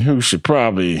team and we should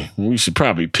probably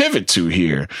pivot to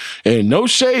here. And no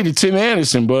shade to Tim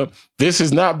Anderson, but this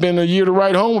has not been a year to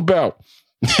write home about.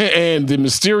 And the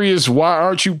mysterious, why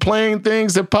aren't you playing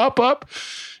things that pop up?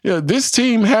 This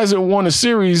team hasn't won a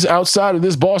series outside of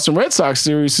this Boston Red Sox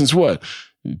series since what?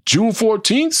 June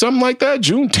 14th, something like that,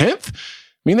 June 10th.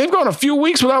 They've gone a couple of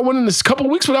weeks without winning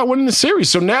the series.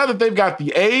 So now that they've got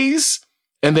the A's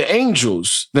and the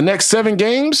Angels, the next 7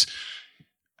 games,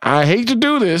 I hate to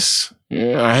do this.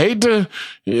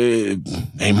 They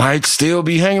might still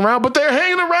be hanging around, but they're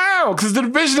hanging around because the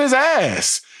division is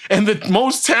ass. And the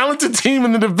most talented team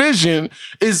in the division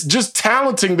is just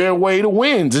talenting their way to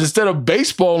wins instead of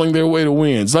baseballing their way to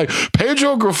wins. Like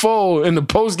Pedro Grifol in the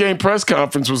post-game press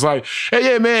conference was like,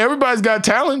 hey, yeah, man, everybody's got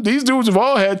talent. These dudes have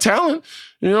all had talent.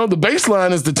 The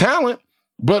baseline is the talent,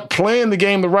 but playing the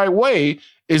game the right way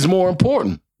is more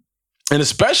important. And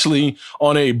especially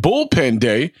on a bullpen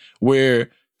day where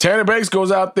Tanner Banks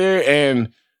goes out there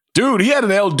and, dude, he had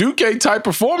an El Duque type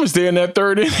performance there in that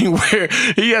 3rd inning where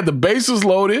he had the bases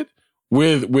loaded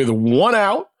with 1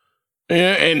 out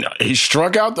and he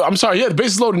struck out. He had the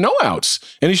bases loaded, no outs,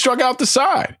 and he struck out the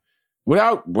side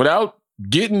without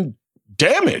getting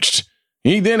damaged.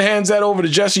 He then hands that over to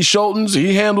Jesse Schultens.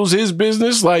 He handles his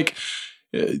business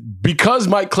because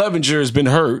Mike Clevenger has been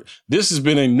hurt. This has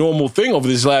been a normal thing over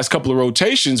these last couple of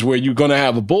rotations where you're going to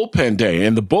have a bullpen day.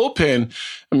 And the bullpen,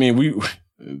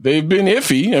 they've been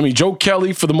iffy. Joe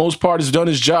Kelly, for the most part, has done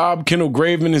his job. Kendall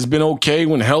Graveman has been okay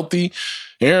when healthy.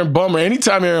 Aaron Bummer,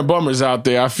 anytime Aaron Bummer's out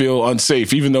there, I feel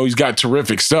unsafe, even though he's got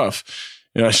terrific stuff.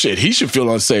 He should feel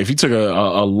unsafe. He took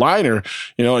a liner,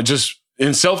 just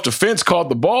in self-defense caught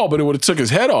the ball, but it would have took his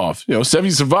head off. Seve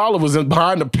Zavala was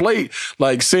behind the plate,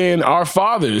 saying our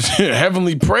fathers,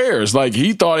 heavenly prayers.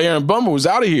 He thought Aaron Bummer was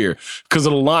out of here because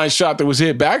of the line shot that was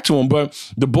hit back to him. But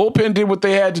the bullpen did what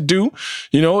they had to do.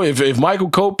 If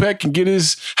Michael Kopech can get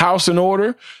his house in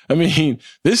order, the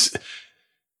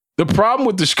problem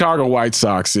with the Chicago White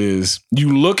Sox is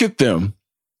you look at them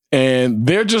And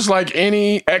they're just like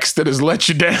any ex that has let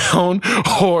you down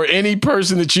or any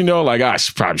person that you know, like, I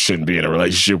probably shouldn't be in a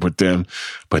relationship with them,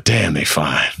 but damn, they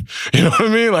fine. You know what I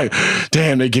mean? Like,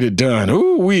 damn, they get it done.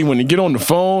 Ooh-wee, when you get on the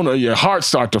phone or your heart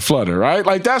start to flutter, right?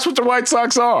 Like, that's what the White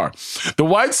Sox are. The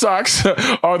White Sox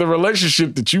are the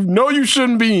relationship that you know you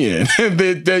shouldn't be in,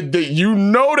 that you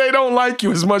know they don't like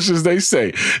you as much as they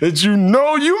say, that you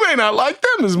know you may not like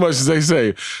them as much as they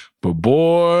say. But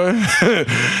boy,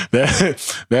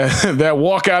 that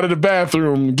walk out of the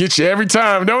bathroom gets you every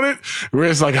time, don't it? Where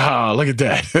it's like, look at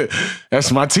that.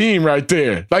 That's my team right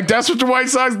there. Like, that's what the White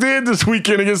Sox did this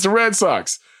weekend against the Red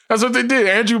Sox. That's what they did.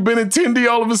 Andrew Benintendi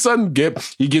all of a sudden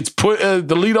he gets put at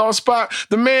the leadoff spot.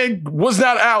 The man was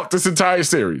not out this entire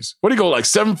series. What did he go, like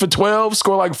 7 for 12,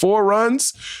 score like 4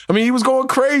 runs? I mean, he was going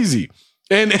crazy.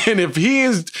 And if he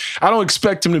is, I don't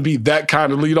expect him to be that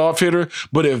kind of leadoff hitter,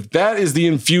 but if that is the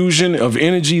infusion of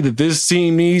energy that this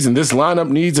team needs and this lineup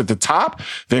needs at the top,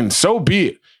 then so be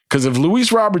it. Because if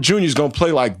Luis Robert Jr. is going to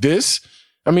play like this,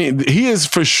 I mean, he is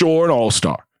for sure an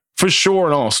all-star. For sure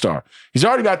an all-star. He's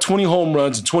already got 20 home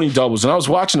runs and 20 doubles. And I was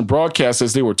watching the broadcast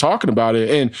as they were talking about it.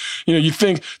 And, you know, you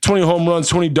think 20 home runs,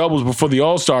 20 doubles before the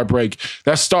all-star break,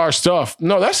 that's star stuff.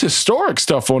 No, that's historic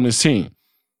stuff on this team.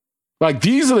 Like,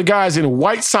 these are the guys in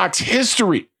White Sox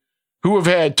history who have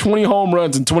had 20 home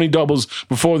runs and 20 doubles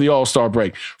before the All-Star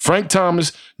break. Frank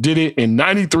Thomas did it in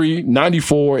 93,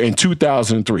 94, and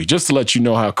 2003, just to let you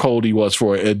know how cold he was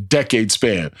for a decade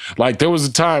span. Like, there was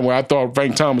a time where I thought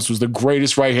Frank Thomas was the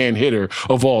greatest right-hand hitter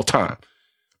of all time.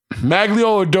 Maglio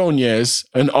Ordonez,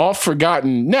 an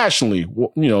oft-forgotten, nationally,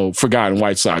 forgotten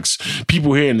White Sox.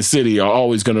 People here in the city are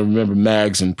always going to remember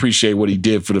Mags and appreciate what he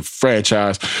did for the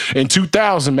franchise. In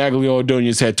 2000, Maglio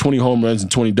Ordonez had 20 home runs and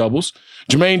 20 doubles.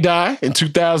 Jermaine Dye in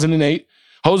 2008.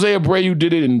 Jose Abreu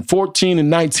did it in 14 and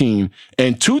 19.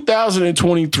 And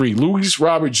 2023, Luis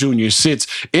Robert Jr. sits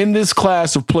in this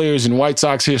class of players in White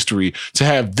Sox history to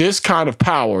have this kind of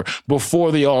power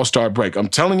before the All-Star break. I'm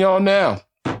telling y'all now,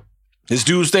 this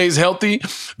dude stays healthy.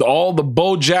 All the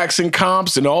Bo Jackson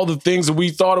comps and all the things that we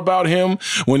thought about him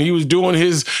when he was doing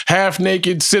his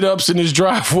half-naked sit-ups in his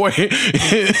driveway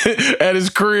at his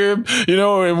crib,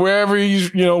 and wherever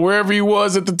he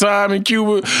was at the time in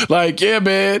Cuba. Like, yeah,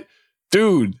 man,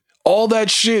 dude, all that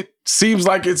shit seems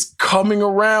like it's coming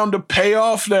around to pay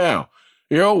off now.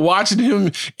 Watching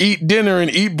him eat dinner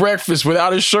and eat breakfast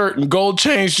without his shirt and gold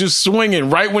chains just swinging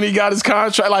right when he got his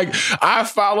contract. Like, I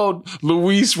followed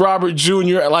Luis Robert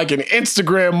Jr. like an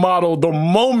Instagram model the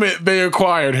moment they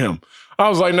acquired him. I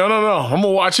was like, no. I'm going to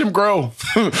watch him grow.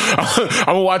 I'm going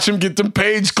to watch him get them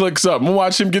page clicks up. I'm going to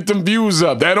watch him get them views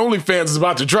up. That OnlyFans is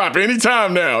about to drop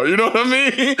anytime now. You know what I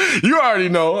mean? You already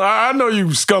know. I know you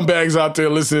scumbags out there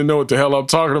listening know what the hell I'm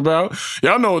talking about.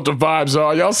 Y'all know what the vibes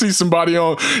are. Y'all see somebody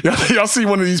y'all see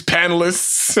one of these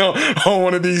panelists on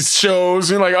one of these shows.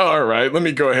 You're like, oh, all right, let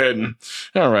me go ahead and,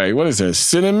 all right, what is that,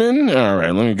 cinnamon? All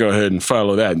right, let me go ahead and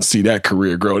follow that and see that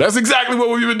career grow. That's exactly what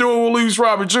we've been doing with Luis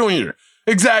Robert Jr.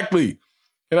 Exactly.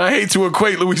 And I hate to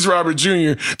equate Luis Robert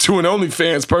Jr. to an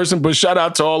OnlyFans person, but shout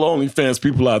out to all OnlyFans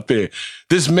people out there.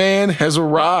 This man has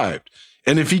arrived.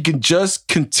 And if he can just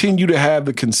continue to have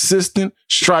the consistent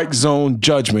strike zone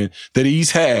judgment that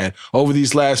he's had over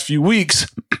these last few weeks,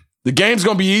 the game's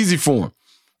going to be easy for him.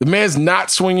 The man's not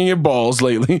swinging at balls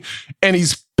lately, and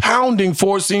he's pounding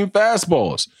four-seam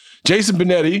fastballs. Jason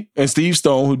Benetti and Steve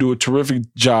Stone, who do a terrific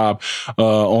job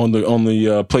on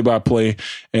the play-by-play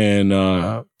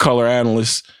and color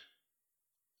analysts.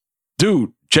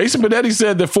 Dude, Jason Benetti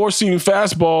said that four-seam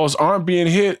fastballs aren't being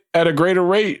hit at a greater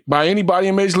rate by anybody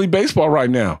in Major League Baseball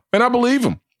right now. And I believe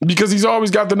him because he's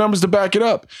always got the numbers to back it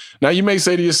up. Now, you may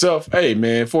say to yourself, hey,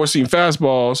 man, four-seam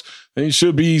fastballs, they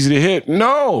should be easy to hit.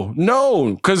 No,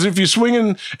 because if you're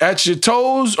swinging at your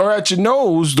toes or at your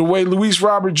nose the way Luis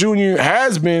Robert Jr.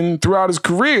 has been throughout his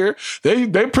career,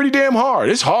 they're pretty damn hard.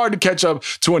 It's hard to catch up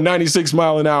to a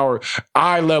 96-mile-an-hour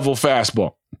eye-level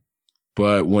fastball.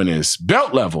 But when it's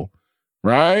belt level,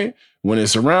 right, when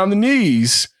it's around the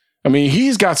knees, I mean,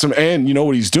 he's got some, and you know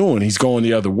what he's doing? He's going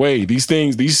the other way. These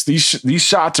things, these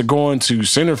shots are going to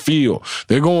center field.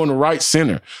 They're going to right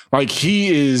center. Like, he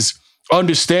is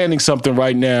understanding something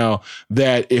right now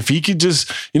that if he could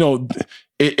just,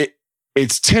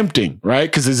 it's tempting, right?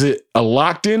 Because is it a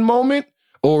locked-in moment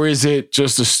or is it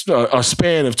just a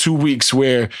span of 2 weeks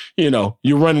where,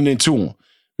 you're running into him?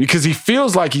 Because he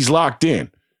feels like he's locked in.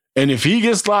 And if he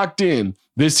gets locked in,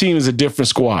 this team is a different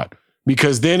squad.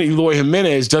 because then Eloy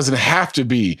Jimenez doesn't have to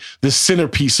be the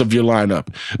centerpiece of your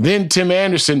lineup. Then Tim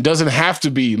Anderson doesn't have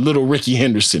to be little Ricky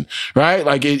Henderson, right?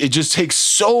 Like it just takes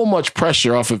so much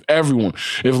pressure off of everyone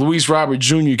if Luis Robert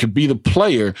Jr. could be the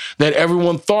player that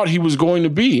everyone thought he was going to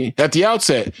be at the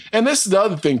outset. And this is the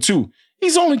other thing too.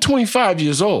 He's only 25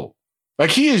 years old.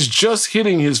 Like he is just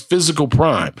hitting his physical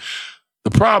prime.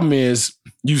 The problem is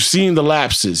you've seen the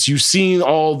lapses. You've seen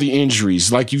all the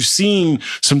injuries. Like you've seen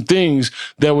some things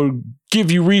that would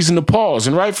give you reason to pause,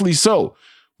 and rightfully so.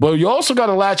 But you also got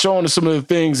to latch on to some of the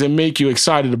things that make you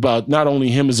excited about not only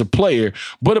him as a player,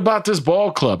 but about this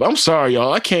ball club. I'm sorry,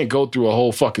 y'all. I can't go through a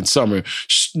whole fucking summer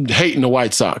hating the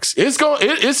White Sox.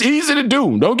 It's easy to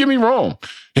do. Don't get me wrong.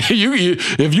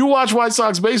 If you watch White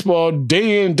Sox baseball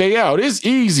day in, day out, it's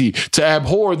easy to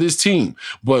abhor this team.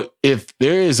 But if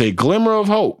there is a glimmer of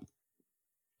hope,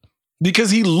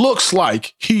 because he looks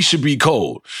like he should be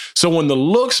cold. So when the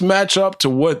looks match up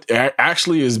to what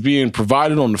actually is being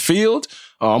provided on the field,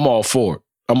 I'm all for it.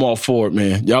 I'm all for it,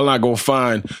 man. Y'all not going to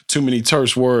find too many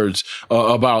terse words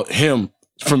about him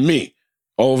from me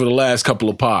over the last couple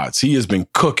of pods. He has been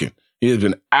cooking. He has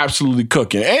been absolutely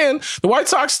cooking. And the White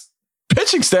Sox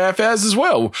pitching staff has as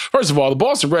well. First of all, the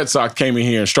Boston Red Sox came in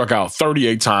here and struck out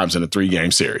 38 times in a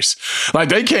 3-game series. Like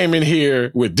they came in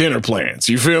here with dinner plans.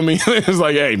 You feel me? It's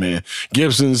like, hey man,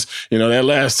 Gibson's, that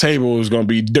last table is going to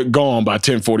be gone by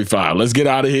 10:45. Let's get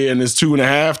out of here in this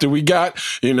 2.5 that we got.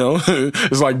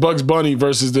 It's like Bugs Bunny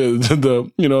versus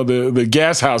the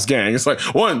Gas House gang. It's like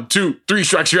 1, 2, 3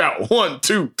 strikes you out. 1,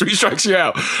 2, 3 strikes you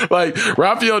out. Like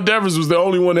Rafael Devers was the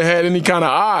only one that had any kind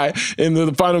of eye in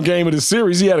the final game of the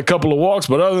series. He had a couple of walks,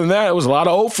 but other than that, it was a lot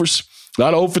of offers. A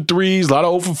lot of 0 for 3s, a lot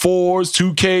of 0 for 4s,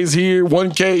 2 Ks here,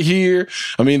 1 K here.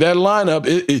 I mean, that lineup,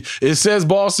 it says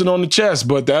Boston on the chest,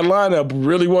 but that lineup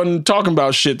really wasn't talking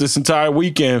about shit this entire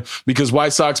weekend because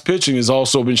White Sox pitching has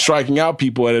also been striking out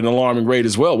people at an alarming rate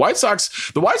as well. The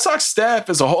White Sox staff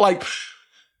as a whole, like,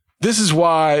 this is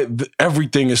why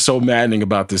everything is so maddening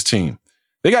about this team.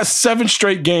 They got 7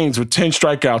 straight games with 10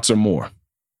 strikeouts or more.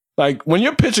 Like, when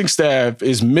your pitching staff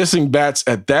is missing bats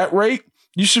at that rate,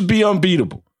 you should be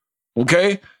unbeatable,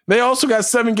 okay? They also got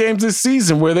 7 games this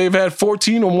season where they've had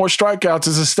 14 or more strikeouts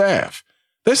as a staff.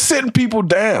 They're sitting people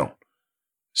down.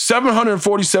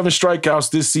 747 strikeouts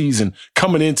this season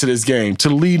coming into this game to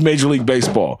lead Major League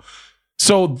Baseball.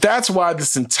 So that's why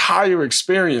this entire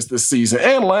experience this season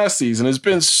and last season has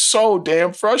been so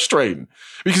damn frustrating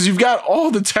because you've got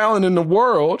all the talent in the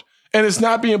world and it's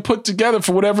not being put together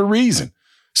for whatever reason.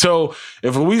 So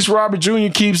if Luis Robert Jr.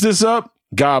 keeps this up,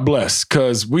 God bless,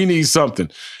 because we need something.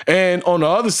 And on the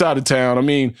other side of town, I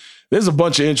mean, there's a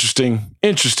bunch of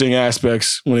interesting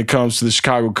aspects when it comes to the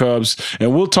Chicago Cubs.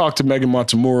 And we'll talk to Megan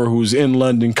Montemurro, who's in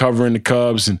London covering the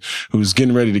Cubs and who's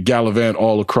getting ready to gallivant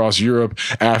all across Europe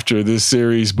after this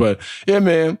series. But yeah,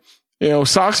 man,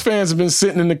 Sox fans have been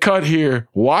sitting in the cut here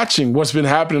watching what's been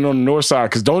happening on the north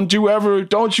side. Because don't you ever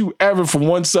for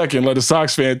 1 second let a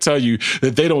Sox fan tell you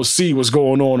that they don't see what's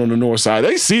going on the north side.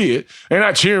 They see it. They're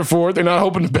not cheering for it. They're not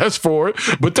hoping the best for it.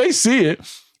 But they see it.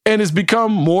 And it's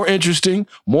become more interesting,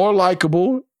 more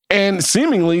likable. And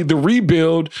seemingly the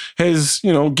rebuild has,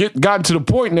 gotten to the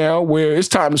point now where it's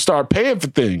time to start paying for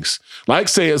things. Like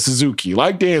Seiya Suzuki,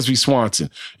 like Dansby Swanson.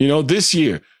 This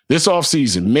year, this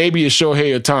offseason, maybe a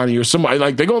Shohei Ohtani or somebody.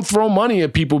 Like, they're going to throw money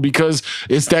at people because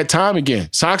it's that time again.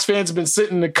 Sox fans have been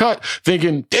sitting in the cut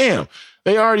thinking, damn,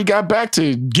 they already got back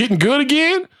to getting good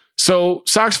again. So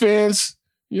Sox fans,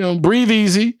 breathe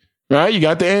easy, right? You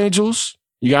got the Angels,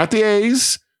 you got the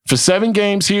A's for 7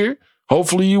 games here.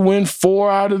 Hopefully you win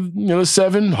 4 out of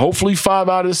 7, hopefully 5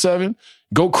 out of 7.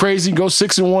 Go crazy, go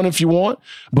 6-1 if you want.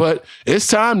 But it's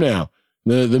time now.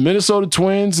 The Minnesota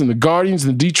Twins and the Guardians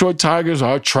and the Detroit Tigers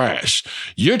are trash.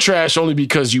 You're trash only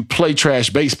because you play trash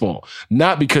baseball,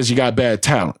 not because you got bad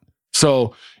talent.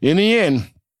 So in the end,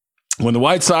 when the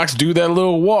White Sox do that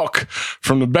little walk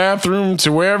from the bathroom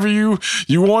to wherever you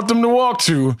want them to walk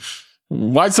to,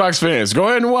 White Sox fans, go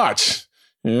ahead and watch.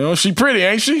 She pretty,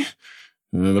 ain't she?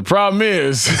 And the problem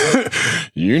is,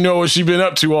 you know what she's been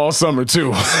up to all summer,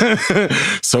 too.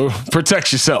 So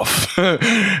protect yourself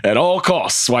at all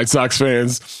costs, White Sox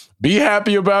fans. Be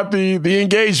happy about the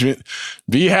engagement.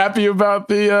 Be happy about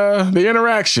the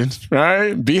interaction,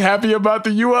 right? Be happy about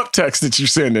the you up text that you're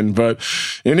sending. But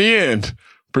in the end,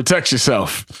 protect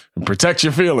yourself and protect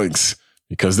your feelings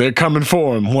because they're coming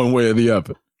for them one way or the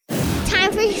other.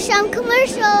 Time for some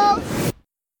commercials.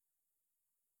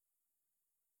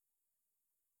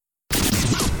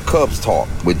 Cubs Talk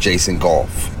with Jason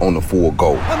Goff on the Full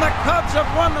Go. And the Cubs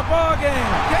have won the ball game.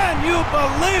 Can you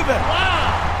believe it?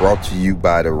 Wow. Brought to you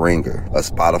by The Ringer, a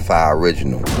Spotify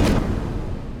original.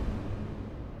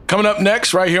 Coming up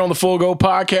next, right here on the Full Go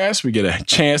Podcast, we get a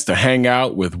chance to hang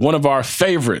out with one of our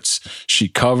favorites. She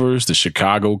covers the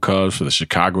Chicago Cubs for the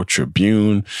Chicago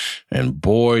Tribune, and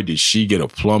boy, did she get a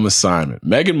plum assignment.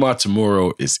 Megan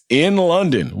Montemurro is in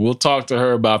London. We'll talk to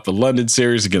her about the London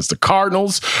series against the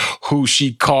Cardinals, who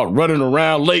she caught running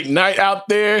around late night out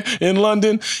there in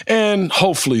London, and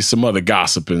hopefully some other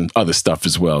gossip and other stuff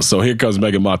as well. So here comes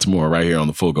Megan Montemurro right here on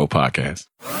the Full Go Podcast.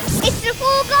 It's the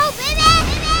Full Go, baby!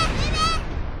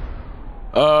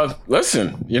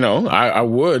 Listen, I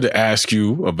would ask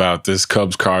you about this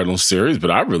Cubs-Cardinals series, but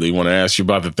I really want to ask you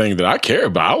about the thing that I care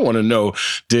about. I want to know,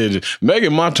 did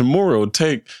Megan Montemurro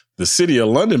take the city of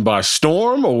London by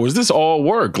storm, or was this all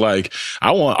work? Like,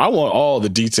 I want all the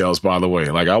details, by the way.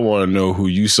 Like, I want to know who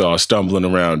you saw stumbling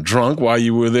around drunk while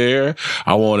you were there.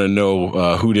 I want to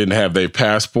know who didn't have their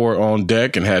passport on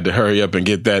deck and had to hurry up and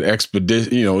get that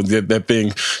get that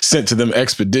thing sent to them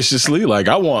expeditiously. Like,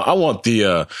 I want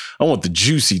the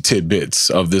juicy tidbits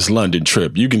of this London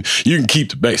trip. You can keep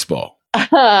the baseball.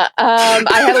 I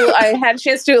had a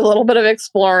chance to do a little bit of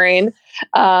exploring.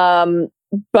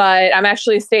 But I'm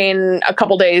actually staying a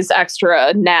couple days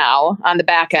extra now on the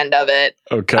back end of it.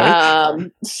 Okay.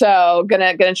 So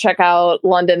gonna check out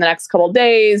London the next couple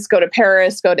days, go to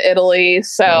Paris, go to Italy.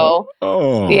 So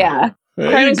yeah,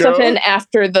 cramming stuff in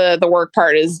after the work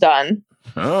part is done.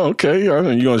 Oh, okay. You're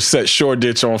going to set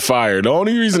Shoreditch on fire. The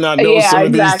only reason I know some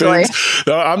of these things,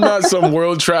 I'm not some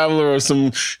world traveler or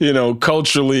some,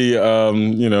 culturally,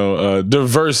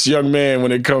 diverse young man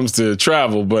when it comes to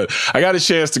travel, but I got a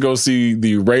chance to go see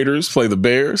the Raiders play the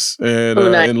Bears and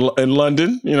in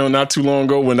London, not too long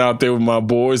ago. Went out there with my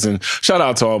boys, and shout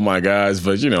out to all my guys,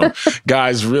 but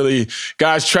guys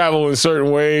travel in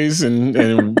certain ways,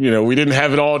 and we didn't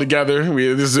have it all together.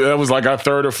 That was like our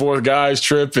third or fourth guys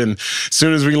trip, and as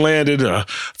soon as we landed, a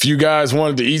few guys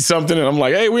wanted to eat something, and I'm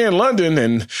like, "Hey, we're in London,"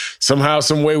 and somehow,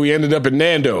 some way, we ended up at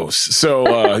Nando's. So,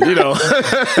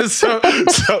 so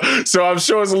I'm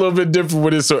sure it's a little bit different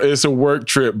when it's a work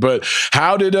trip. But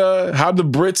how did the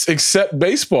Brits accept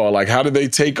baseball? Like, how did they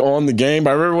take on the game?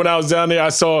 I remember when I was down there, I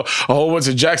saw a whole bunch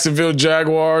of Jacksonville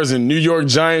Jaguars and New York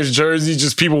Giants jerseys,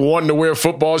 just people wanting to wear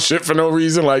football shit for no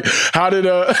reason. Like, how did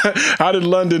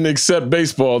London accept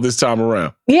baseball this time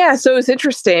around? Yeah, so it's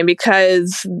interesting because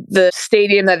the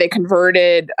stadium that they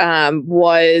converted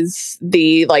was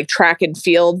the track and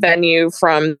field venue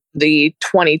from the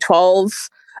 2012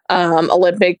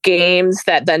 Olympic Games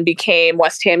that then became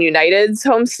West Ham United's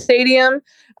home stadium.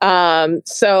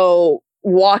 So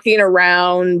walking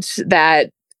around that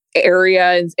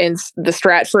area in the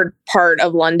Stratford part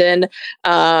of London,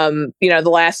 the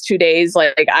last 2 days,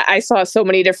 I saw so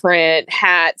many different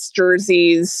hats,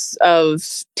 jerseys of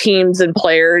teams and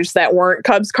players that weren't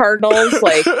Cubs Cardinals.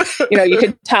 You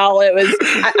could tell it was,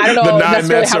 I don't know. The 9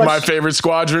 Mets are my favorite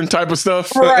squadron type of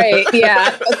stuff. Right.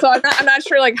 Yeah. So I'm not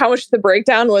sure how much the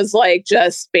breakdown was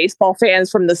just baseball fans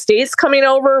from the States coming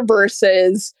over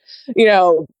versus,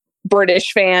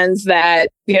 British fans that,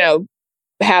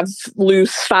 have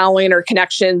loose following or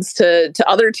connections to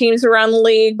other teams around the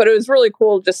league. But it was really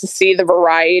cool just to see the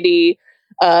variety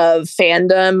of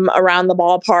fandom around the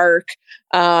ballpark.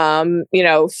 Around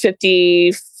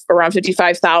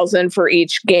 55,000 for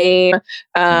each game.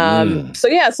 So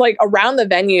yeah, it's around the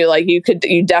venue, you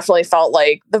definitely felt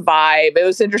the vibe. It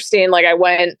was interesting. I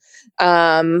went,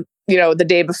 the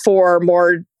day before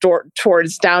more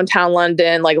towards downtown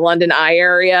London, London Eye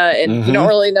area. And you don't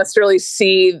really necessarily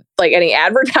see any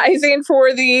advertising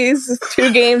for these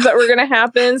two games that were going to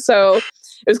happen. So it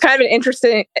was kind of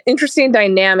an interesting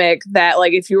dynamic that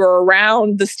if you were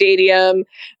around the stadium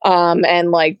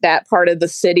and that part of the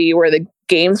city where the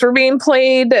games were being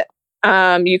played,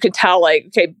 you could tell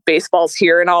okay, baseball's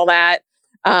here and all that.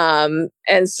 And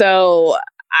so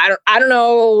I don't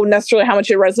know necessarily how much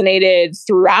it resonated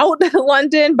throughout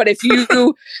London, but if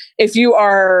you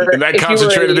are in that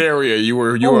concentrated area, you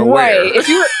were aware. Right.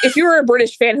 If you were a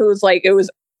British fan who was it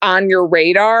was on your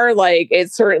radar,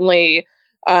 it certainly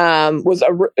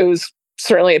was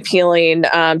certainly appealing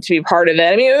to be part of it.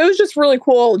 I mean, it was just really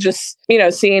cool, just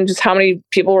seeing just how many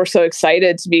people were so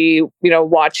excited to be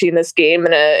watching this game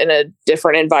in a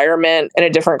different environment, in a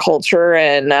different culture,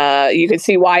 and you could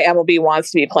see why MLB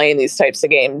wants to be playing these types of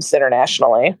games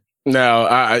internationally. Now,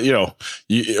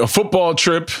 a football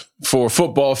trip for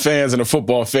football fans and a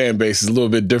football fan base is a little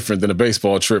bit different than a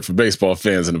baseball trip for baseball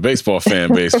fans and a baseball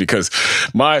fan base, because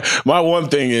my one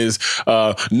thing is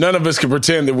none of us can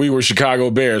pretend that we were Chicago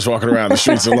Bears walking around the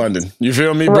streets of London. You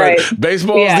feel me? Right. But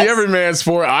baseball is the everyman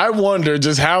sport. I wonder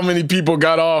just how many people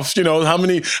got off, how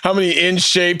many in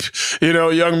shape,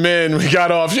 young men we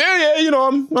got off.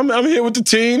 I'm here with the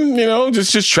team,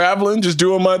 just traveling, just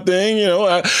doing my thing.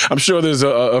 I'm sure there's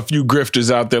a few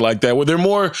grifters out there like that. Was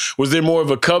there more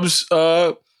of a Cubs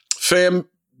fan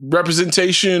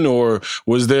representation, or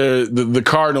was there the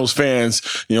Cardinals fans,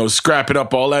 scrapping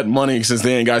up all that money since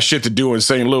they ain't got shit to do in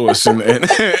St. Louis and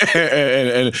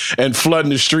flooding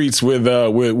the streets with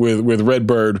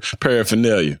Redbird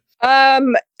paraphernalia?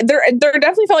 There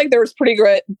definitely felt like there was pretty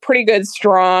good,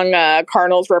 strong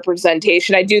Cardinals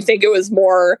representation. I do think it was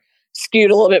more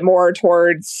skewed a little bit more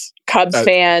towards Cubs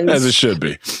fans, as it should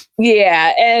be.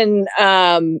 Yeah, and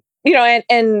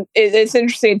and it's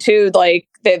interesting too. Like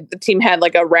the team had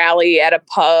like a rally at a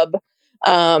pub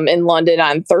in London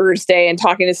on Thursday, and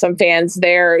talking to some fans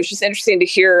there, it was just interesting to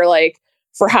hear like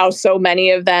for how so many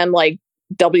of them, like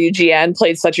WGN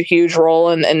played such a huge role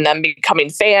in them becoming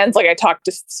fans. Like I talked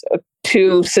to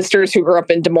two sisters who grew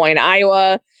up in Des Moines,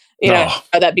 Iowa,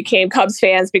 that became Cubs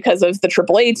fans because of the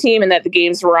AAA team and that the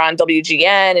games were on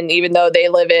WGN. And even though they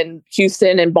live in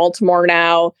Houston and Baltimore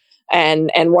now,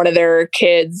 and one of their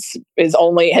kids has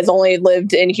only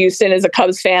lived in Houston as a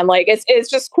Cubs fan, like it's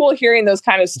just cool hearing those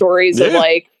kind of stories of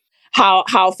like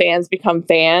how fans become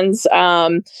fans.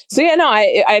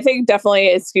 I think definitely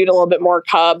it skewed a little bit more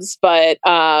Cubs, but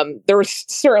there was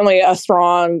certainly a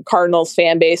strong Cardinals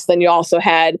fan base. Then you also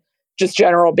had just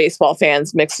general baseball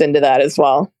fans mixed into that as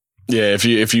well. Yeah,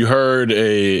 if you heard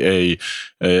a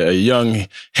young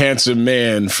handsome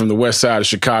man from the west side of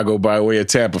Chicago by way of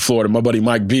Tampa, Florida, my buddy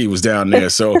Mike B was down there,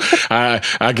 so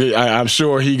I'm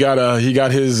sure he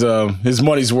got his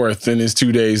money's worth in his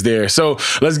 2 days there. So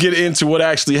let's get into what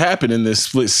actually happened in this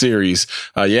split series.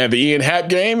 You had the Ian Happ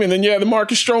game, and then you had the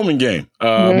Marcus Stroman game.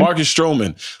 Marcus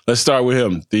Stroman, let's start with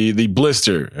him. The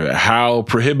blister. How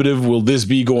prohibitive will this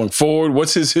be going forward?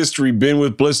 What's his history been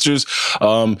with blisters?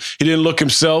 He didn't look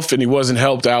himself, and he wasn't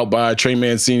helped out by Trey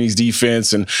Mancini's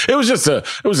defense. And it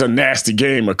was a nasty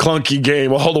game, a clunky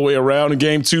game all the way around in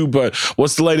game 2. But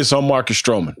what's the latest on Marcus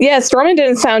Stroman? Yeah, Stroman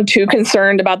didn't sound too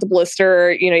concerned about the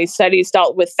blister. He said he's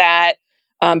dealt with that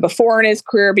before in his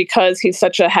career because he's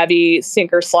such a heavy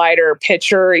sinker slider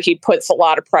pitcher. He puts a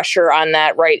lot of pressure on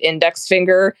that right index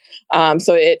finger.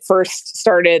 So it first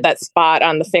started, that spot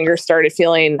on the finger started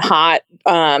feeling hot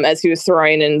as he was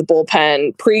throwing in the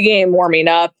bullpen pregame, warming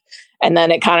up. And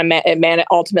then it kind of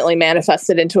ultimately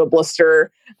manifested into a blister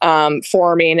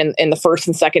forming in the first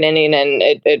and second inning, and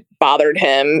it bothered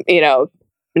him,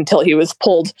 until he was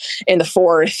pulled in the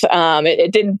fourth.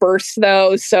 It didn't burst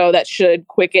though, so that should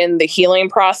quicken the healing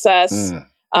process.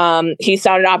 He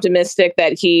sounded optimistic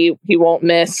that he won't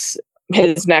miss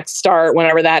his next start,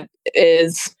 whenever that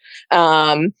is.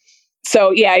 So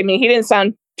yeah, I mean, he didn't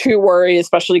sound too worried,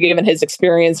 especially given his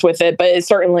experience with it, but it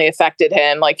certainly affected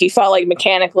him. Like he felt like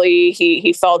mechanically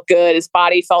he felt good, his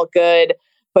body felt good,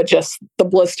 but just the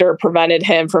blister prevented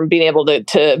him from being able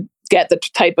to get the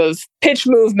type of pitch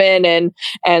movement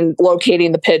and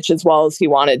locating the pitch as well as he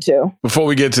wanted to. Before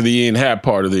we get to the Ian Happ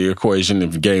part of the equation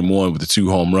of game 1 with the 2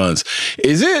 home runs,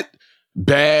 is it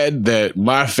bad that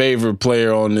my favorite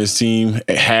player on this team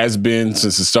has been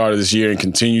since the start of this year and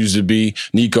continues to be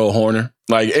Nico Hoerner?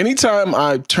 Like anytime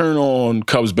I turn on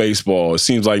Cubs baseball, it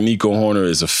seems like Nico Hoerner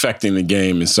is affecting the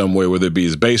game in some way, whether it be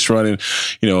his base running.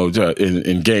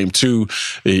 In game 2,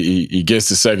 he gets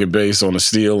to second base on a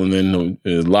steal and then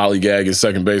lollygag in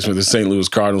second base with the St. Louis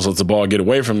Cardinals, lets the ball get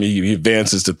away from him. He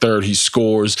advances to third. He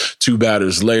scores 2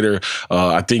 batters later.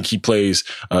 I think he plays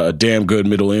a damn good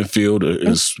middle infield,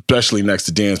 especially next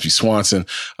to Dansby Swanson.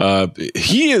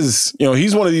 He is,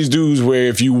 he's one of these dudes where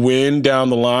if you win down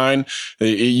the line,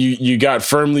 you got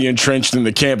firmly entrenched in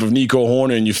the camp of Nico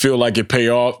Hoerner, and you felt like it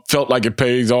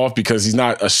pays off because he's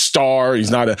not a star, he's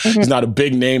not a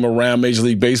big name around Major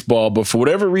League Baseball, but for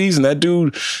whatever reason, that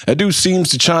dude seems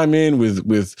to chime in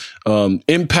with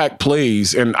impact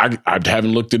plays. And I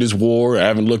haven't looked at his WAR, I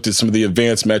haven't looked at some of the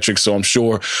advanced metrics, so I'm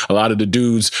sure a lot of the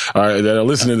dudes that are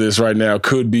listening to this right now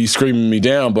could be screaming me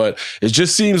down, but it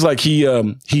just seems like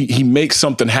he makes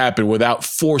something happen without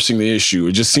forcing the issue.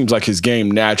 It just seems like his game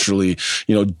naturally,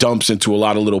 dumps into a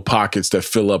lot of little pockets that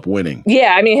fill up winning.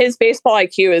 Yeah, I mean, his baseball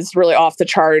IQ is really off the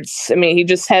charts. I mean, he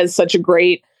just has such a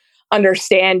great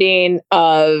understanding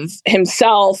of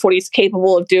himself, what he's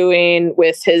capable of doing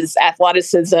with his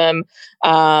athleticism,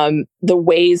 the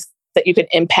ways that you can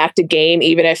impact a game,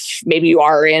 even if maybe you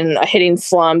are in a hitting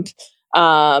slump.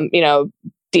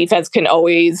 Defense can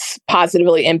always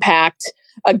positively impact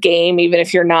a game, even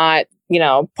if you're not,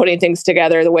 putting things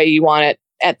together the way you want it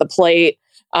at the plate.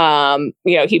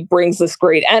 He brings this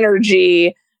great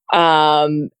energy.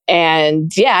 I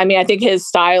think his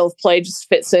style of play just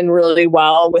fits in really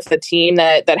well with the team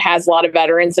that has a lot of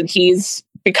veterans, and he's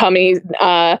becoming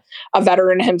a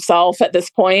veteran himself at this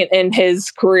point in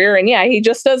his career. And he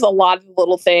just does a lot of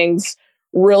little things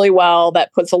really well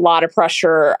that puts a lot of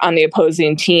pressure on the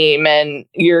opposing team, and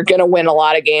you're going to win a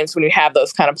lot of games when you have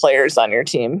those kind of players on your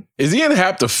team. Is Ian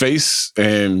Happ the face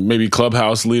and maybe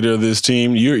clubhouse leader of this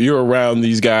team? You're around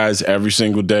these guys every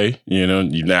single day.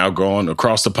 You've now gone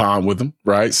across the pond with them,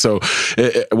 right? So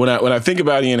when I think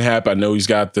about Ian Happ, I know he's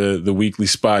got the weekly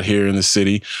spot here in the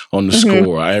city on the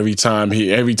score. Every time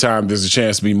there's a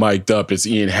chance to be mic'd up, it's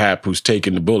Ian Happ who's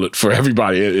taking the bullet for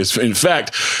everybody. In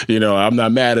fact, I'm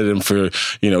not mad at him for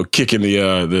kicking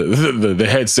the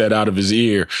headset out of his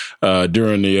ear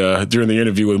during the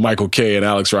interview with Michael Kay and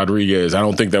Alex Rodriguez. I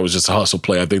don't think that was just a hustle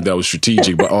play. I think that was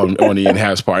strategic, but on Ian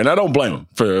Happ's part. And I don't blame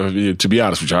him, to be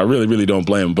honest with you. I really, really don't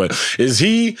blame him. But is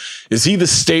he the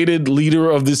stated leader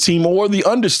of this team or the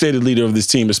understated leader of this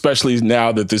team, especially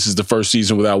now that this is the first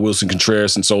season without Wilson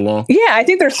Contreras in so long? Yeah, I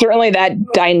think there's certainly that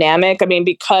dynamic. I mean,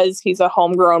 because he's a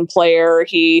homegrown player,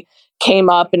 he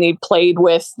came up and he played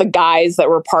with the guys that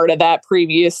were part of that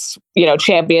previous,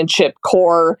 championship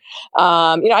core.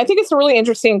 I think it's a really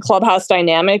interesting clubhouse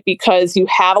dynamic because you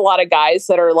have a lot of guys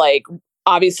that are like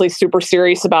obviously super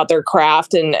serious about their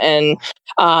craft and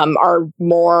are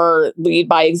more lead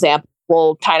by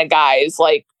example kind of guys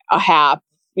like a Happ,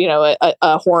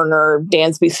 a Horner,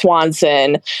 Dansby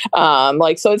Swanson.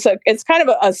 So it's kind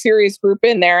of a serious group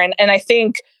in there. And I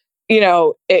think,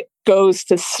 it goes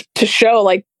to show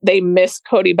like they missed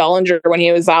Cody Bellinger when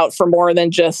he was out for more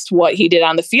than just what he did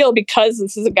on the field, because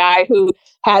this is a guy who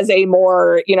has a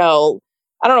more, I don't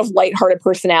know if lighthearted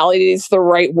personality is the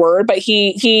right word, but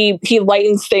he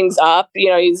lightens things up.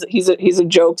 He's a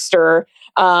jokester.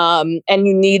 And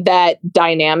you need that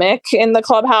dynamic in the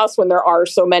clubhouse when there are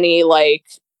so many like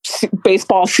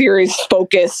baseball series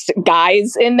focused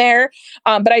guys in there.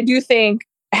 But I do think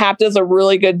Happ does a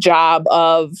really good job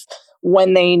of,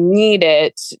 when they need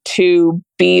it, to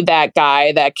be that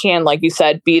guy that can, like you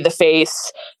said, be the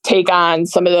face, take on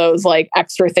some of those like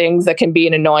extra things that can be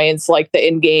an annoyance, like the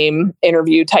in-game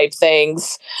interview type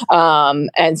things.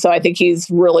 And so I think he's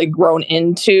really grown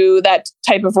into that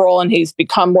type of role and he's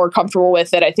become more comfortable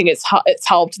with it. I think it's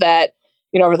helped that,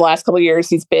 over the last couple of years,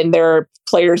 he's been their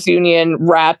players union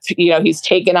rep. He's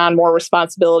taken on more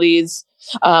responsibilities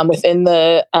within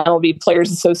the MLB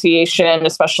Players Association,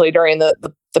 especially during the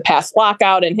past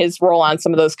lockout and his role on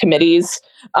some of those committees.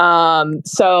 I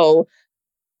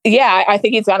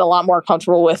think he's gotten a lot more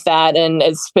comfortable with that. And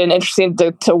it's been interesting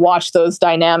to watch those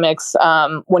dynamics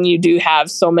when you do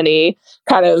have so many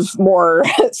kind of more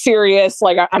serious,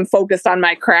 like I'm focused on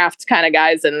my craft kind of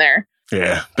guys in there.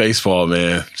 Yeah, baseball,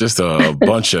 man. Just a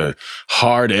bunch of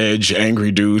hard edge, angry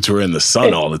dudes who are in the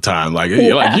sun all the time. Like,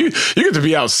 you get to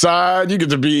be outside. You get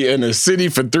to be in the city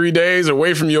for 3 days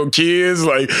away from your kids.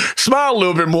 Like, smile a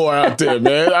little bit more out there,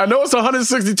 man. I know it's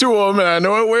 162 of them, and I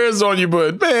know it wears on you,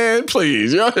 but man,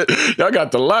 please, y'all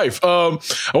got the life. I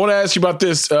want to ask you about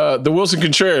this, the Wilson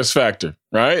Contreras factor,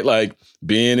 right? Like,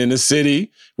 being in a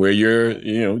city where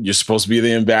you're supposed to be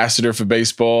the ambassador for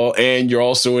baseball, and you're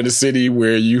also in a city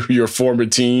where your former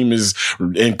team is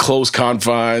in close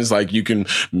confines. Like, you can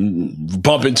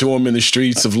bump into them in the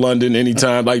streets of London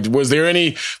anytime. Like, was there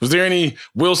any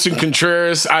Wilson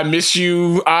Contreras "I miss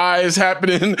you" eyes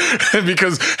happening?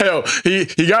 Because hell, he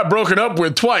got broken up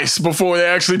with twice before they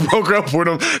actually broke up with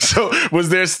him. So was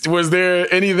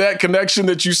there any of that connection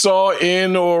that you saw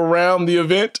in or around the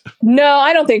event? No,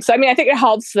 I don't think so. I mean, I think it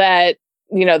helps that,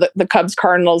 the Cubs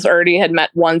Cardinals already had met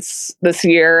once this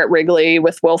year at Wrigley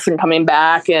with Wilson coming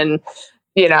back, and,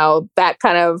 that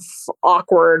kind of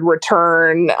awkward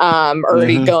return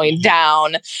already going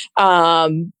down.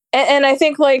 And I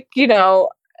think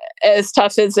as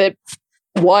tough as it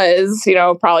was,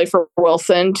 probably for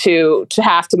Wilson to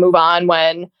have to move on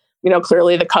when,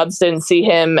 clearly the Cubs didn't see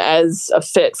him as a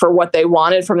fit for what they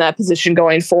wanted from that position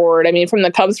going forward. I mean, from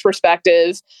the Cubs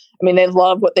perspective, they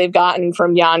love what they've gotten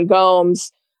from Yan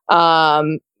Gomes.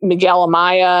 Miguel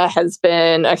Amaya has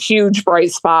been a huge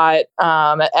bright spot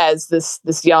as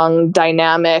this young,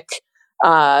 dynamic,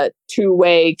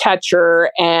 two-way catcher.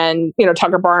 And,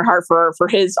 Tucker Barnhart for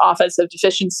his offensive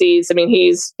deficiencies.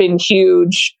 he's been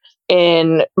huge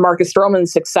in Marcus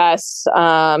Stroman's success.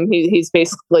 He's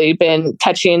basically been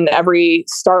catching every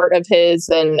start of his,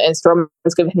 and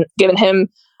Stroman's given him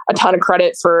a ton of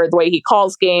credit for the way he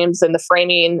calls games and the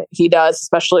framing he does,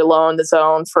 especially low in the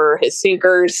zone for his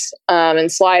sinkers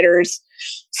and sliders.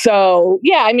 So,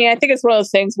 yeah, I mean, I think it's one of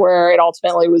those things where it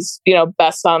ultimately was,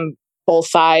 best on both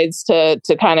sides to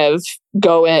kind of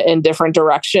go in different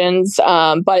directions.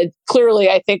 But clearly,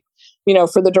 I think,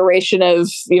 for the duration of,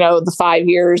 the 5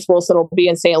 years Wilson will be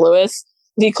in St. Louis,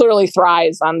 he clearly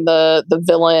thrives on the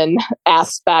villain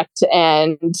aspect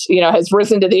and, has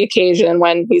risen to the occasion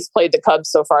when he's played the Cubs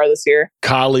so far this year.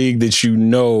 Colleague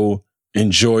that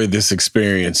enjoyed this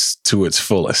experience to its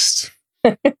fullest.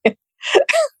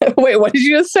 Wait, what did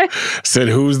you just say? Said,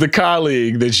 who's the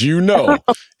colleague that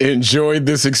enjoyed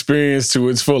this experience to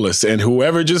its fullest? And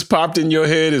whoever just popped in your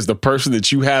head is the person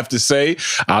that you have to say,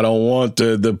 I don't want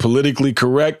the politically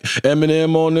correct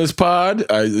Eminem on this pod.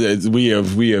 We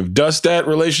have dust that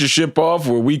relationship off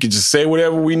where we can just say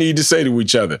whatever we need to say to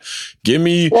each other. Give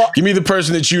me the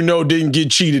person that didn't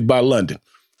get cheated by London.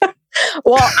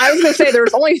 Well, I was going to say there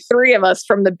was only 3 of us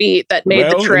from the beat that made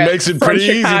the trip. It makes it pretty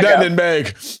easy, doesn't it,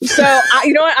 Meg? So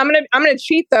you know what? I'm gonna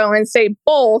cheat though and say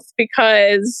both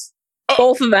because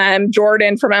both of them,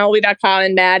 Jordan from MLB.com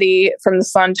and Maddie from the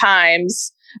Sun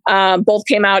Times, both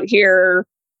came out here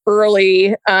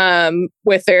early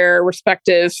with their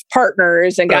respective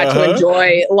partners and got to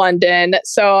enjoy London.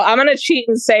 So I'm gonna cheat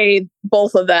and say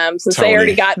both of them since they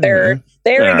already got their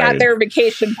their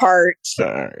vacation part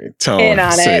in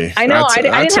on it. I know. I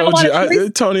didn't have a lot of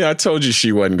choice. Tony, I told you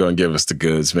she wasn't going to give us the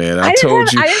goods, man. I didn't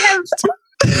have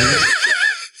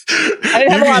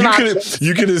a lot of options.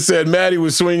 You could have said Maddie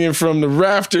was swinging from the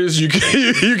rafters. You could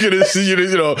have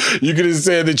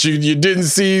said that you didn't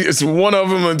see one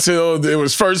of them until it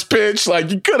was first pitch.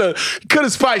 Like you could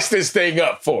have spiced this thing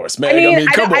up for us, man.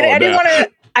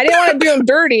 I didn't want to do them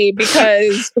dirty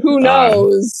because who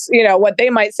knows, what they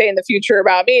might say in the future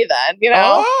about me then,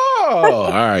 Oh,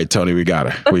 all right, Tony, we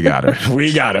got her.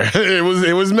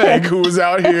 It was Meg who was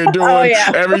out here doing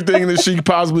everything that she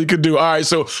possibly could do. All right,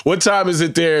 so what time is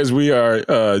it there as we are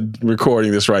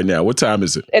recording this right now? What time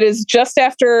is it? It is just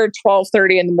after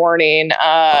 12:30 in the morning,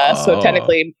 so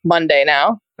technically Monday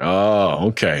now. Oh,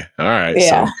 okay. All right.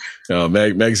 Yeah. So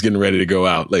Meg's getting ready to go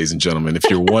out, ladies and gentlemen. If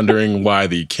you're wondering why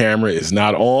the camera is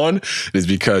not on, it is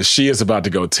because she is about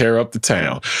to go tear up the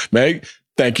town. Meg,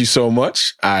 thank you so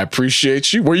much. I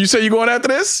appreciate you. Where you say you're going after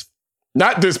this?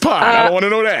 Not this pod. I don't want to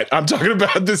know that. I'm talking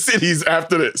about the cities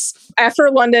after this.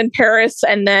 After London, Paris,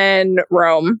 and then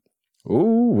Rome.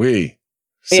 Ooh, wee.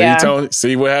 See, Tony,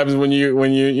 see what happens when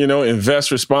you invest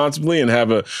responsibly and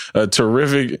have a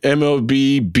terrific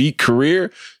MLB beat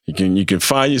career. You can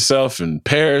find yourself in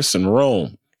Paris and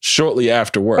Rome shortly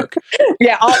after work.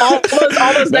 Yeah, all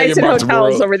those nights in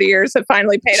hotels over the years have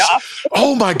finally paid off.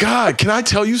 Oh my God. Can I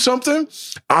tell you something?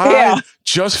 I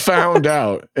just found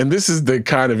out, and this is the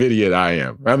kind of idiot I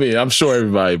am. I mean, I'm sure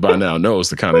everybody by now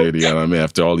knows the kind of idiot I am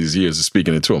after all these years of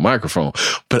speaking into a microphone.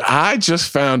 But I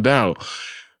just found out,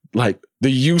 like,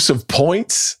 the use of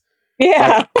points.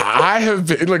 Yeah. Like, I have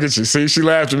been, look at you. See, she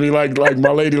laughed at me like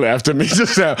my lady laughed at me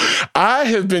just now. I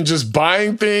have been just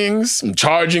buying things,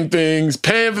 charging things,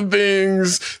 paying for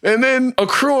things, and then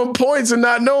accruing points and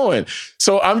not knowing.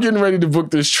 So I'm getting ready to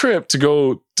book this trip to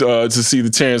go to see the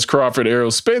Terrence Crawford Errol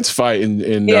Spence fight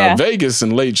in Vegas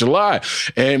in late July.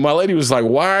 And my lady was like,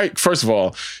 why? First of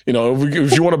all,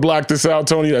 if you want to block this out,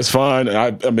 Tony, that's fine.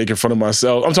 I'm making fun of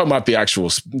myself. I'm talking about the actual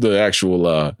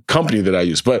company that I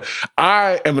use. But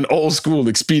I am an old school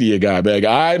Expedia guy, man.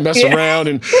 I mess around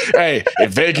and, hey,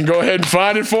 if they can go ahead and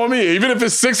find it for me, even if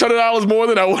it's $600 more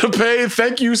than I would have paid,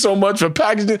 thank you so much for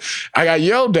packaging it. I got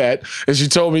yelled at as she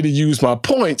told me to use my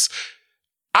points.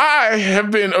 I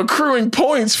have been accruing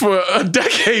points for a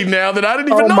decade now that I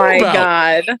didn't even know about. Oh my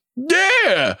God.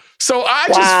 Yeah. So I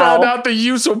just found out the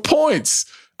use of points.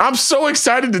 I'm so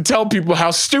excited to tell people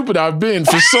how stupid I've been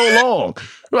for so long.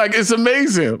 Like, it's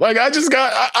amazing. Like, I just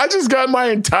got my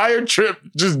entire trip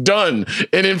just done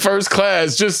and in first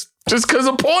class just because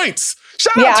of points.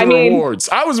 Shout out to rewards.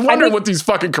 I was wondering what these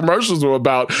fucking commercials were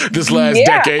about this last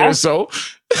decade or so.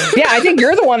 Yeah, I think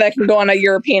you're the one that can go on a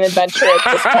European adventure at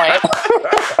this point.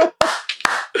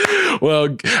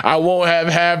 Well, I won't have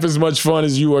half as much fun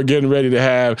as you are getting ready to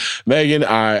have. Megan,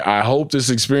 I hope this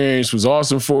experience was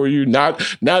awesome for you. Not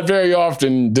very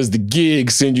often does the gig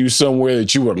send you somewhere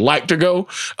that you would like to go.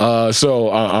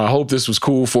 So I hope this was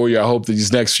cool for you. I hope that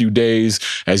these next few days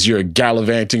as you're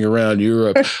gallivanting around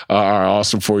Europe are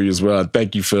awesome for you as well.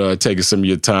 Thank you for taking some of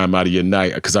your time out of your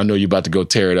night, because I know you're about to go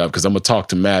tear it up, because I'm going to talk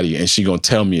to Maddie and she's going to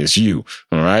tell me it's you.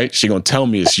 All right? She's going to tell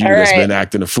me it's you that's been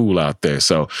acting a fool out there.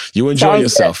 So you enjoy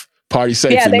yourself. Party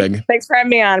safely, Megan. Thanks for having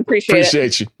me on.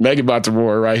 Appreciate you. Megan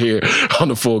Montemurro right here on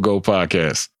the Full Go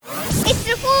Podcast. It's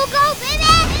the Full Go, baby!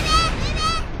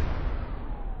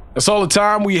 That's all the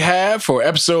time we have for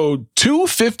episode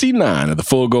 259 of the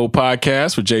Full Go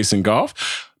Podcast with Jason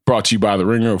Goff. Brought to you by The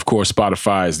Ringer. Of course,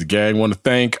 Spotify is the gang. Want to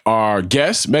thank our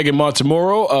guest, Megan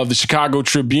Montemurro of the Chicago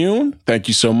Tribune. Thank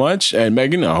you so much. And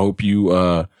Megan, I hope you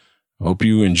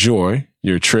enjoy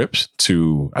your trips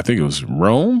to, I think it was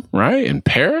Rome, right? And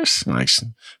Paris. Like,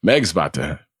 Meg's about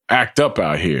to act up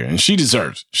out here, and she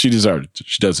deserves it. She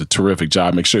does a terrific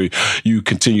job. Make sure you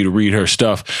continue to read her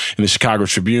stuff in the Chicago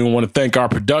Tribune. I want to thank our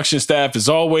production staff, as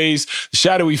always, the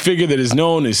shadowy figure that is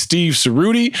known as Steve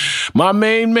Cerruti, my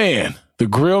main man, the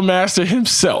grill master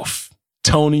himself,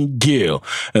 Tony Gill,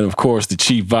 and of course, the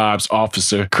Chief Vibes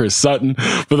Officer, Chris Sutton.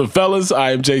 For the fellas,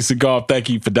 I am Jason Goff. Thank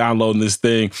you for downloading this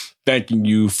thing. Thanking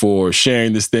you for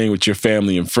sharing this thing with your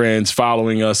family and friends,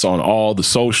 following us on all the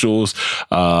socials,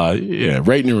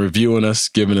 rating and reviewing us,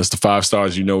 giving us the 5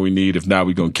 stars you know we need. If not,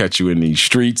 we're going to catch you in these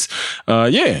streets.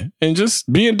 And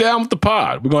just being down with the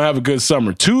pod. We're going to have a good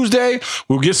summer. Tuesday,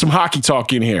 we'll get some hockey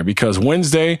talk in here because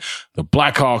Wednesday, the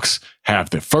Blackhawks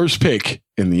have the first pick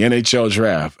in the NHL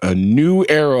draft. A new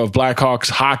era of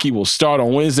Blackhawks hockey will start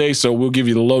on Wednesday, so we'll give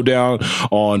you the lowdown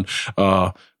on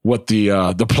what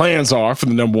the plans are for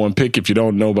the number 1 pick. If you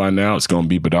don't know by now, it's going to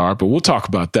be Bedard, but we'll talk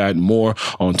about that and more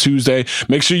on Tuesday.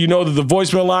 Make sure you know that the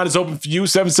voicemail line is open for you,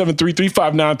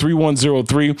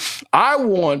 773-359-3103. I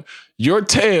want your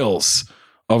tales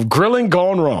of grilling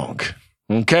gone wrong,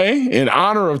 okay? In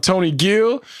honor of Tony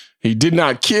Gill, he did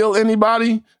not kill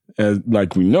anybody,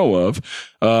 like we know of.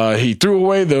 He threw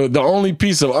away the only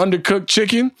piece of undercooked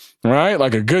chicken, right?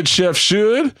 Like a good chef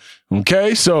should.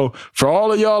 Okay, so for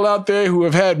all of y'all out there who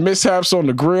have had mishaps on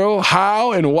the grill,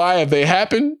 how and why have they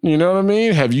happened? You know what I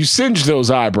mean? Have you singed those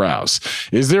eyebrows?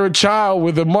 Is there a child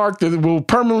with a mark that will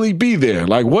permanently be there?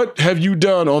 Like, what have you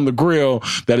done on the grill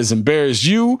that has embarrassed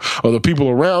you or the people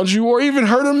around you or even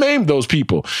hurt or maimed those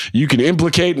people? You can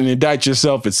implicate and indict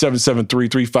yourself at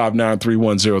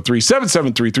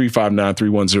 773-359-3103,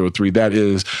 773-359-3103. That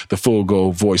is the Full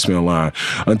Go voicemail line.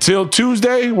 Until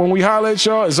Tuesday, when we holler at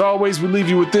y'all, as always, we leave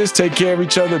you with this. Take care of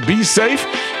each other. Be safe.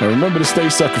 And remember to stay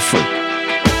sucker free.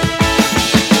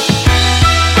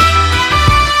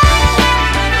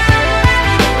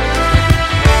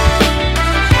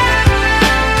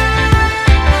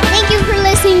 Thank you for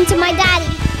listening to my daddy.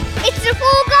 It's the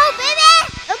Full Go, baby!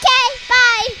 Okay,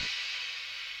 bye!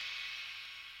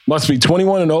 Must be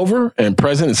 21 and over and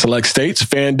present in select states.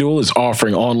 FanDuel is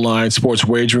offering online sports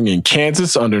wagering in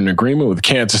Kansas under an agreement with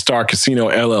Kansas Star Casino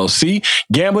LLC.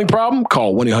 Gambling problem?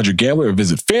 Call 1-800-GAMBLER or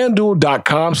visit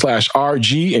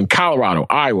FanDuel.com/RG in Colorado,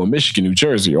 Iowa, Michigan, New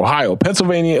Jersey, Ohio,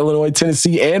 Pennsylvania, Illinois,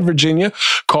 Tennessee, and Virginia.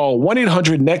 Call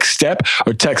 1-800-NEXT-STEP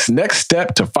or text NEXT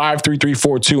STEP to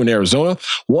 53342 in Arizona,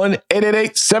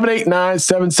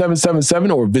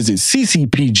 1-888-789-7777 or visit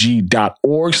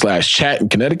ccpg.org/chat in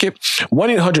Connecticut,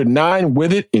 1-800-9-WITH-IT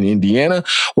in Indiana,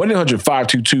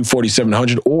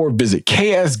 1-800-522-4700 or visit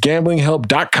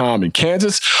ksgamblinghelp.com in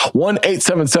Kansas,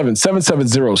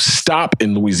 1-877-770-STOP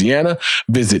in Louisiana,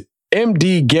 visit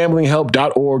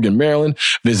mdgamblinghelp.org in Maryland,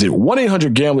 visit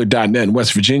 1-800-GAMBLER.net in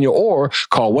West Virginia, or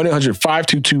call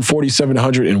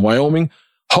 1-800-522-4700 in Wyoming.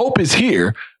 Hope is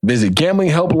here. Visit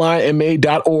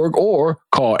gamblinghelplinema.org or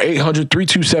call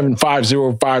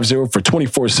 800-327-5050 for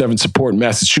 24/7 support in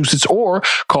Massachusetts, or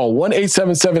call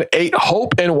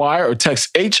 1-877-8-HOPE-NY or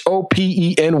text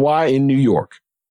HOPENY in New York.